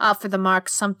 Offer the mark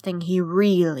something he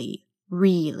really,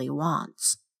 really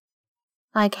wants.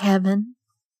 Like heaven.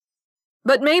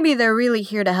 But maybe they're really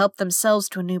here to help themselves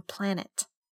to a new planet.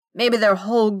 Maybe their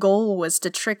whole goal was to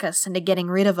trick us into getting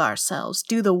rid of ourselves,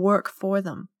 do the work for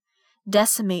them,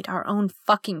 decimate our own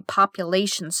fucking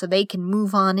population so they can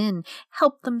move on in,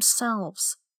 help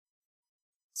themselves."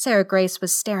 Sarah Grace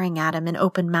was staring at him in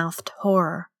open-mouthed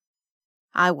horror.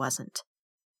 I wasn't.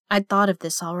 I'd thought of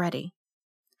this already.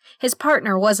 His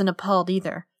partner wasn't appalled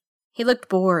either. He looked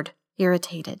bored,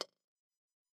 irritated.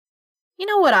 "You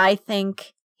know what I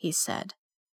think?" he said.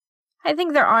 "I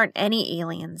think there aren't any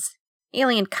aliens.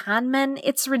 Alien con men,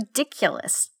 it's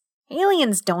ridiculous.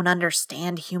 Aliens don't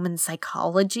understand human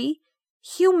psychology.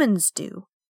 Humans do.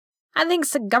 I think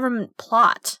it's a government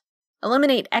plot.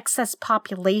 Eliminate excess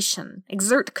population.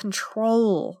 Exert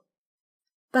control."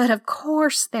 "But of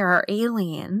course there are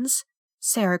aliens,"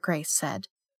 Sarah Grace said.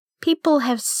 "People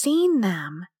have seen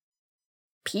them."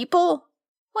 "People?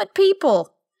 What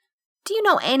people? Do you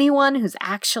know anyone who's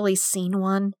actually seen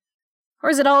one? Or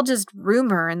is it all just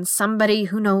rumor and somebody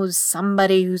who knows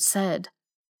somebody who said?"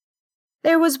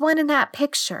 "There was one in that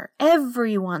picture.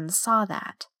 Everyone saw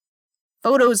that."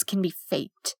 "Photos can be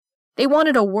faked. They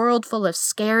wanted a world full of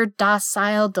scared,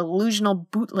 docile, delusional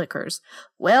bootlickers.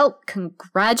 Well,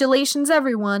 congratulations,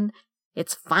 everyone.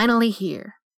 It's finally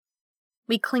here."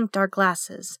 We clinked our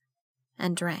glasses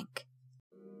and drank.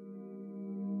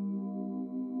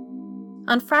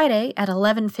 On Friday at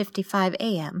 11:55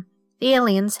 a.m., the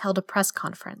aliens held a press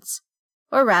conference.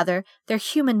 Or rather, their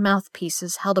human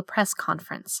mouthpieces held a press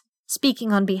conference,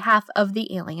 speaking on behalf of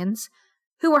the aliens,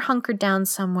 who were hunkered down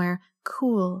somewhere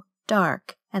cool,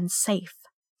 dark, and safe.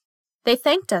 They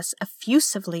thanked us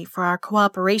effusively for our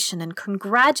cooperation and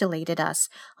congratulated us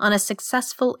on a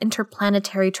successful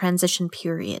interplanetary transition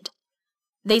period.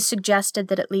 They suggested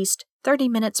that at least 30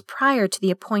 minutes prior to the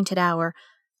appointed hour,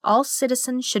 all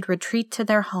citizens should retreat to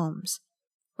their homes,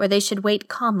 where they should wait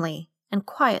calmly and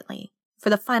quietly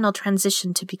for the final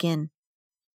transition to begin.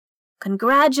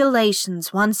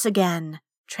 "Congratulations once again,"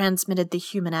 transmitted the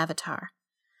human avatar.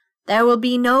 "There will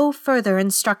be no further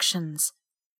instructions.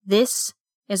 This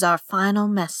is our final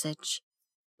message."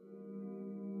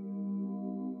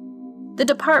 The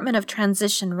Department of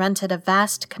Transition rented a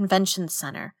vast convention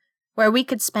center where we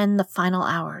could spend the final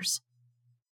hours.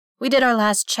 We did our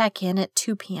last check-in at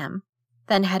 2 p.m.,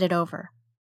 then headed over.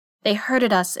 They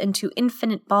herded us into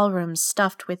infinite ballrooms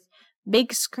stuffed with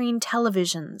big-screen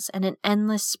televisions and an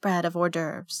endless spread of hors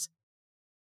d'oeuvres.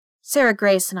 Sarah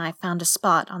Grace and I found a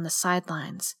spot on the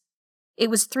sidelines. It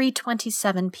was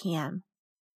 3:27 p.m.,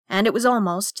 and it was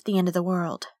almost the end of the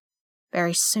world.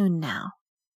 Very soon now.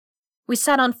 We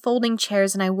sat on folding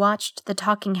chairs and I watched the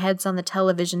talking heads on the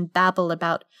television babble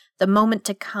about the moment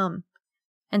to come,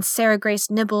 and Sarah Grace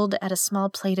nibbled at a small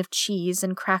plate of cheese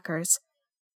and crackers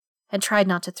and tried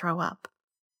not to throw up.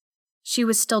 She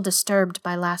was still disturbed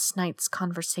by last night's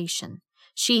conversation.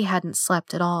 She hadn't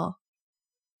slept at all.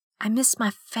 "I miss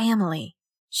my family,"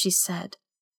 she said.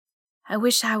 "I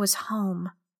wish I was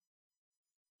home."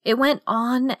 It went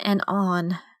on and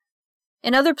on.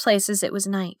 In other places it was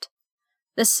night.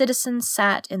 The citizens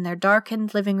sat in their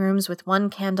darkened living rooms with one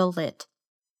candle lit.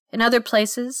 In other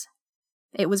places,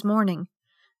 it was morning.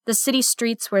 The city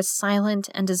streets were as silent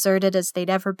and deserted as they'd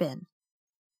ever been.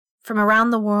 From around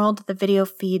the world, the video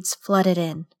feeds flooded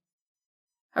in.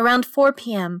 Around 4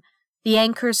 p.m., the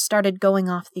anchors started going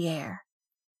off the air.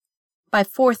 By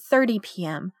 4:30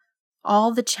 p.m.,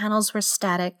 all the channels were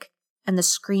static and the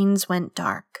screens went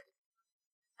dark.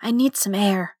 "I need some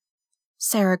air,"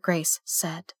 Sarah Grace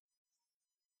said.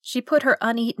 She put her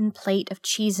uneaten plate of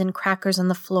cheese and crackers on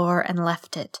the floor and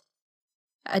left it.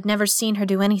 I'd never seen her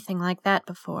do anything like that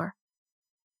before.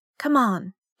 "Come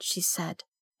on," she said,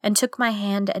 and took my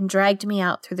hand and dragged me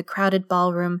out through the crowded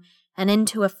ballroom and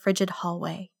into a frigid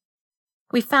hallway.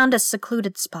 We found a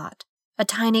secluded spot, a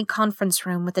tiny conference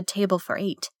room with a table for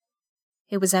 8.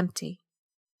 It was empty.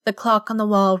 The clock on the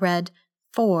wall read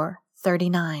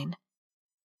 4:39.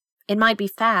 "It might be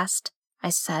fast," I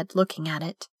said, looking at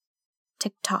it.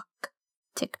 "Tick-tock,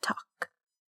 tick-tock."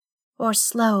 "Or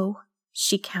slow,"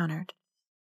 she countered.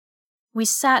 We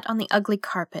sat on the ugly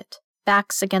carpet,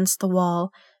 backs against the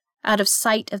wall, out of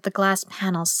sight of the glass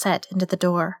panels set into the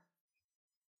door.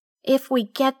 "If we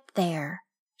get there,"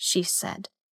 she said,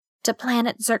 "to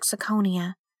planet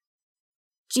Zerxiconia,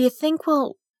 do you think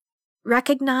we'll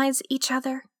recognize each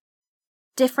other?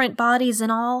 Different bodies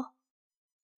and all?"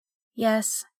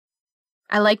 "Yes,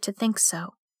 I like to think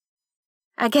so.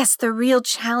 I guess the real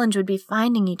challenge would be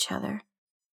finding each other.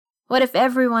 What if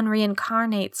everyone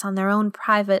reincarnates on their own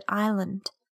private island?"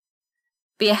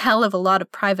 "Be a hell of a lot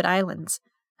of private islands.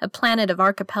 A planet of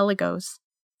archipelagos."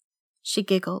 She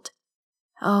giggled.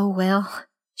 "Oh, well,"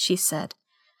 she said,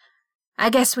 "I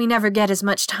guess we never get as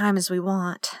much time as we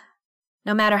want,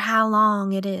 no matter how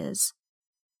long it is."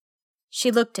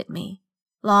 She looked at me,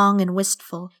 long and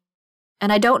wistful,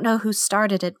 and I don't know who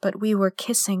started it, but we were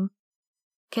kissing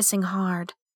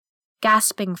hard,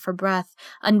 gasping for breath,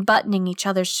 unbuttoning each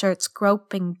other's shirts,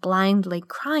 groping blindly,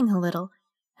 crying a little,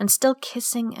 and still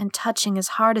kissing and touching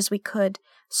as hard as we could,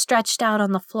 stretched out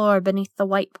on the floor beneath the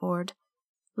whiteboard,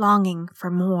 longing for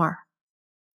more.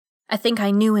 I think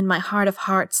I knew in my heart of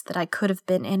hearts that I could have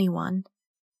been anyone,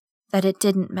 that it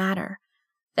didn't matter,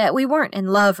 that we weren't in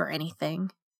love or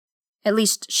anything. At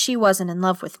least she wasn't in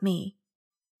love with me.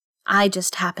 I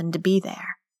just happened to be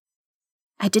there.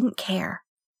 I didn't care.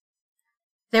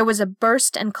 There was a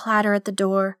burst and clatter at the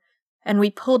door, and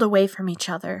we pulled away from each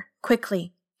other,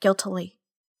 quickly, guiltily.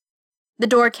 The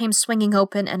door came swinging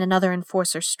open and another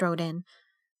enforcer strode in.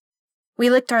 We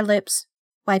licked our lips,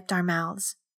 wiped our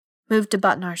mouths, moved to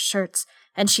button our shirts,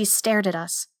 and she stared at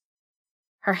us,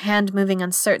 her hand moving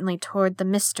uncertainly toward the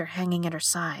mister hanging at her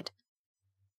side.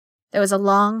 There was a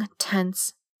long,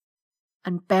 tense,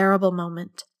 unbearable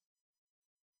moment.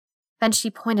 Then she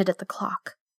pointed at the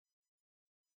clock.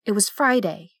 It was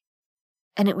Friday,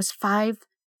 and it was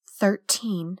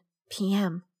 5:13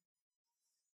 p.m.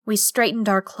 We straightened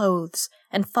our clothes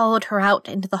and followed her out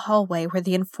into the hallway where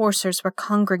the enforcers were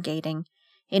congregating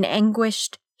in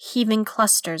anguished, heaving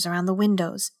clusters around the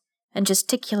windows and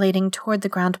gesticulating toward the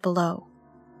ground below.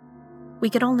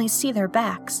 We could only see their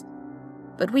backs,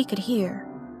 but we could hear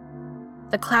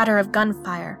the clatter of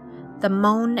gunfire, the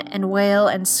moan and wail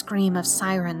and scream of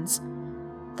sirens,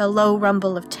 the low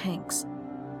rumble of tanks.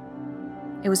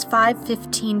 It was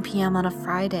 5:15 p.m. on a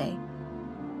Friday,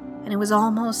 and it was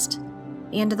almost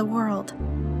the end of the world.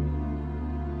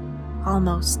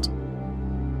 Almost,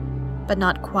 but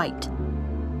not quite.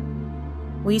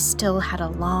 We still had a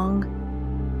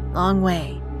long, long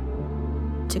way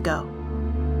to go.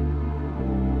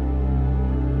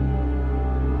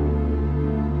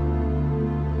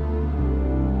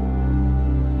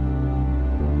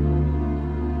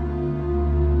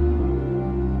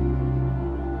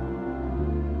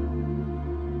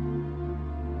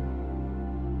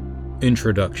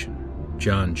 Introduction,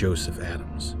 John Joseph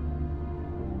Adams.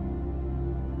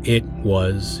 It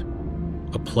was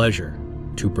a pleasure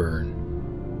to burn.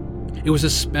 It was a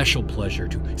special pleasure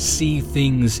to see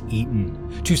things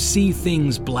eaten, to see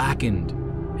things blackened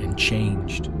and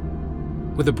changed.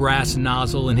 With a brass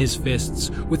nozzle in his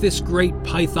fists, with this great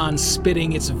python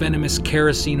spitting its venomous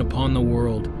kerosene upon the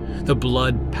world, the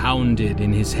blood pounded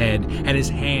in his head, and his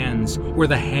hands were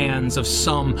the hands of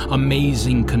some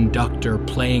amazing conductor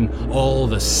playing all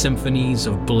the symphonies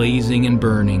of blazing and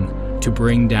burning to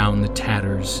bring down the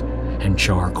tatters and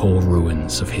charcoal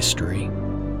ruins of history.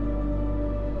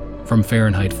 From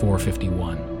Fahrenheit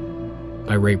 451,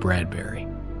 by Ray Bradbury.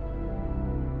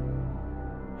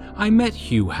 I met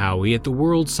Hugh Howey at the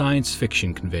World Science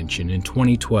Fiction Convention in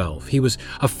 2012. He was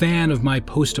a fan of my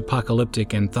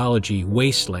post-apocalyptic anthology,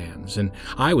 Wastelands, and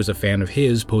I was a fan of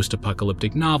his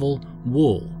post-apocalyptic novel,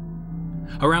 Wool.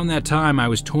 Around that time, I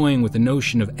was toying with the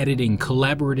notion of editing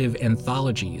collaborative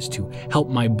anthologies to help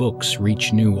my books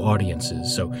reach new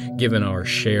audiences. So, given our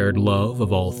shared love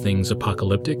of all things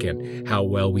apocalyptic and how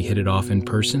well we hit it off in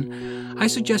person, I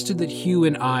suggested that Hugh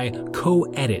and I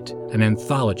co-edit an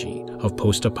anthology of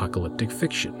post-apocalyptic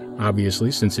fiction.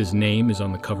 Obviously, since his name is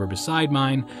on the cover beside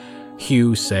mine,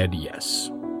 Hugh said yes.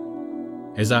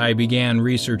 As I began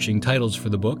researching titles for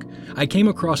the book, I came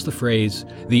across the phrase,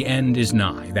 "The end is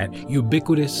nigh," that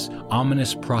ubiquitous,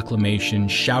 ominous proclamation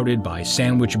shouted by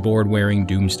sandwich board-wearing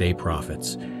doomsday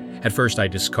prophets. At first I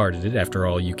discarded it. After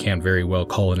all, you can't very well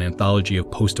call an anthology of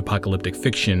post-apocalyptic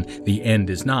fiction "The end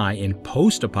is nigh." In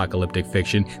post-apocalyptic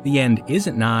fiction, the end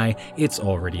isn't nigh, it's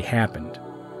already happened.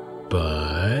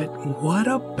 But what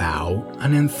about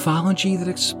an anthology that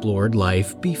explored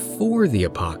life before the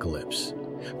apocalypse?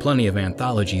 Plenty of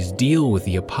anthologies deal with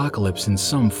the apocalypse in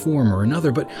some form or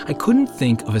another, but I couldn't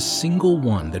think of a single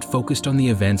one that focused on the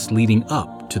events leading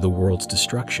up to the world's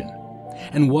destruction.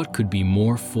 And what could be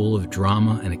more full of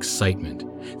drama and excitement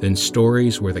than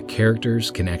stories where the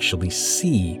characters can actually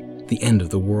see the end of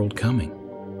the world coming?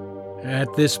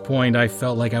 At this point, I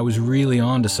felt like I was really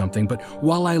onto something, but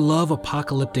while I love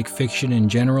apocalyptic fiction in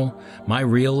general, my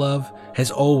real love has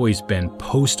always been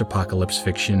post-apocalypse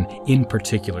fiction in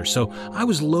particular, so I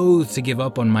was loath to give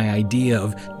up on my idea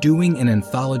of doing an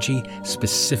anthology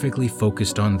specifically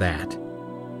focused on that.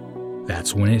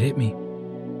 That's when it hit me.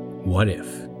 What if,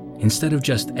 instead of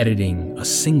just editing a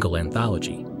single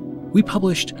anthology, we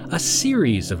published a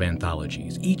series of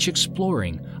anthologies, each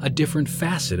exploring a different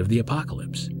facet of the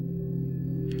apocalypse?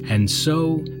 And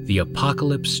so, the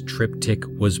Apocalypse Triptych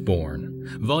was born.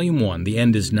 Volume 1, The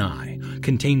End is Nigh,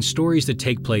 contains stories that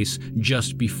take place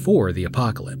just before the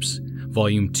apocalypse.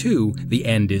 Volume 2, The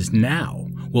End is Now,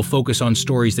 will focus on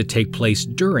stories that take place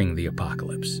during the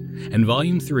apocalypse. And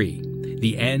Volume 3,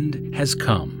 The End Has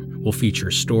Come, will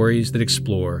feature stories that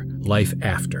explore life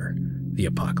after the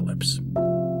apocalypse.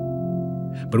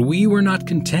 But we were not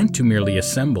content to merely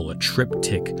assemble a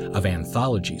triptych of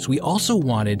anthologies. We also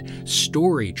wanted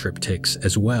story triptychs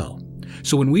as well.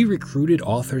 So when we recruited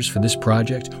authors for this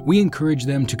project, we encouraged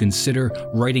them to consider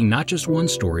writing not just one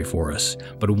story for us,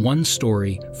 but one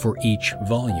story for each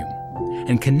volume,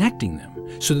 and connecting them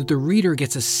so that the reader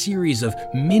gets a series of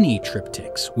mini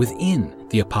triptychs within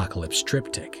the Apocalypse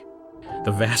Triptych.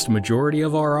 The vast majority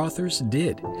of our authors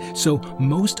did. So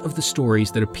most of the stories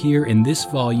that appear in this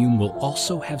volume will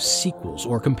also have sequels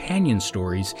or companion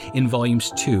stories in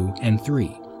volumes 2 and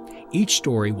 3. Each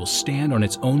story will stand on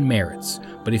its own merits,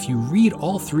 but if you read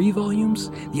all 3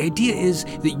 volumes, the idea is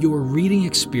that your reading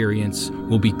experience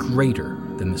will be greater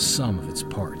than the sum of its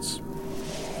parts.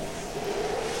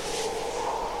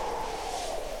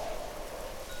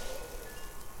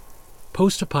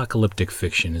 Post-apocalyptic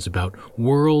fiction is about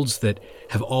worlds that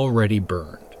have already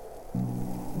burned.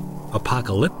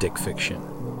 Apocalyptic fiction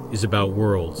is about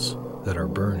worlds that are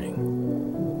burning.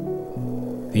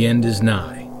 The End is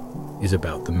Nigh is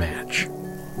about the match.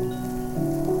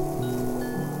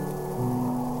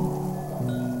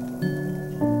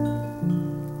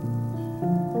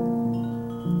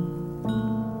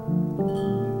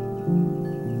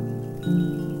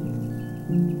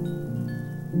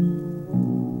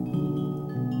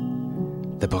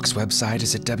 The book's website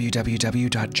is at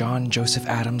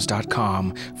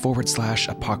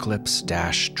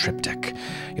www.johnjosephadams.com/apocalypse-triptych.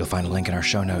 You'll find a link in our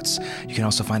show notes. You can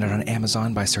also find it on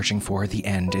Amazon by searching for The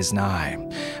End Is Nigh.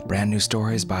 Brand new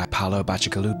stories by Paolo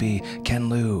Bacigalupi, Ken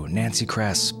Liu, Nancy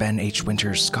Kress, Ben H.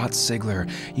 Winters, Scott Sigler.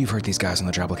 You've heard these guys on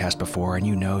the Drabblecast before, and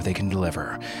you know they can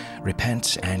deliver.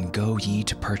 Repent and go ye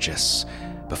to purchase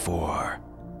before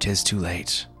 'tis too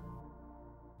late.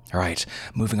 All right,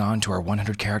 moving on to our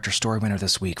 100 character story winner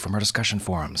this week from our discussion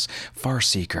forums,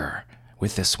 Farseeker,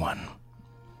 with this one.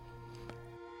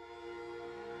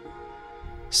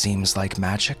 Seems like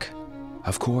magic?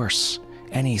 Of course,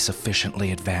 any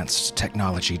sufficiently advanced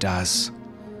technology does.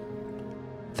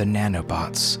 The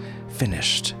nanobots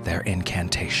finished their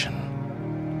incantation.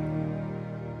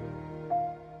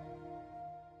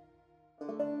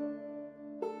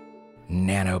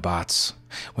 Nanobots.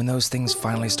 When those things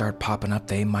finally start popping up,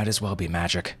 they might as well be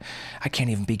magic. I can't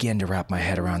even begin to wrap my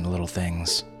head around the little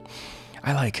things.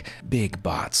 I like big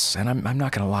bots, and I'm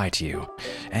not going to lie to you.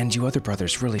 And you other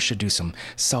brothers really should do some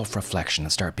self-reflection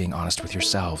and start being honest with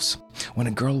yourselves. When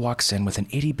a girl walks in with an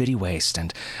itty-bitty waist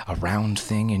and a round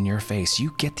thing in your face,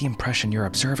 you get the impression you're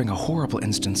observing a horrible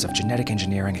instance of genetic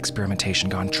engineering experimentation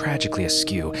gone tragically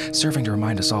askew, serving to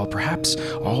remind us all, perhaps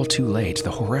all too late, the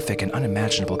horrific and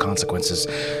unimaginable consequences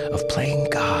of playing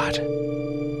God.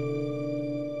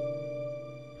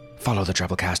 Follow the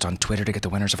Drabblecast on Twitter to get the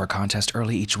winners of our contest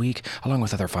early each week, along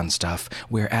with other fun stuff.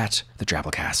 We're at the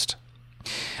Drabblecast.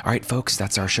 All right, folks,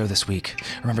 that's our show this week.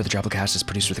 Remember, the Drabblecast is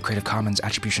produced with a Creative Commons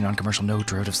Attribution Non-Commercial No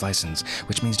Derivatives license,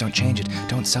 which means don't change it,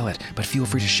 don't sell it, but feel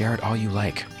free to share it all you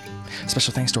like.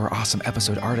 Special thanks to our awesome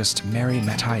episode artist, Mary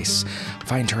Matthijs.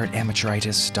 Find her at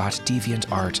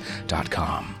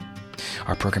amateuritis.deviantart.com.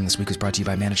 Our program this week was brought to you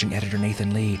by managing editor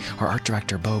Nathan Lee, our art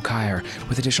director Bo Kyer,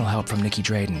 with additional help from Nikki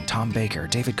Drayden, Tom Baker,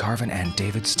 David Carvin, and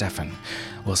David Steffen.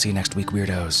 We'll see you next week,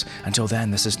 weirdos. Until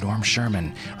then, this is Norm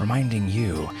Sherman, reminding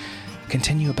you,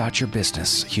 continue about your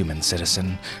business, human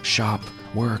citizen. Shop,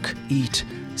 work, eat,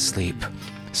 sleep.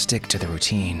 Stick to the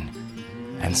routine,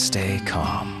 and stay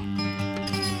calm.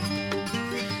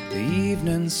 The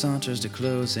evening saunters to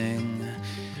closing.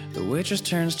 The waitress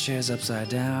turns chairs upside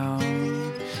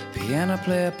down. Piano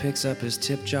player picks up his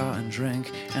tip jar and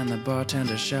drink, and the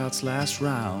bartender shouts last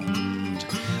round.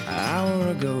 An hour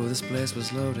ago this place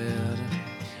was loaded,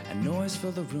 and noise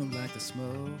filled the room like the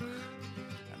smoke,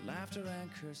 and laughter and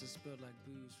curses spilled like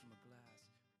booze from a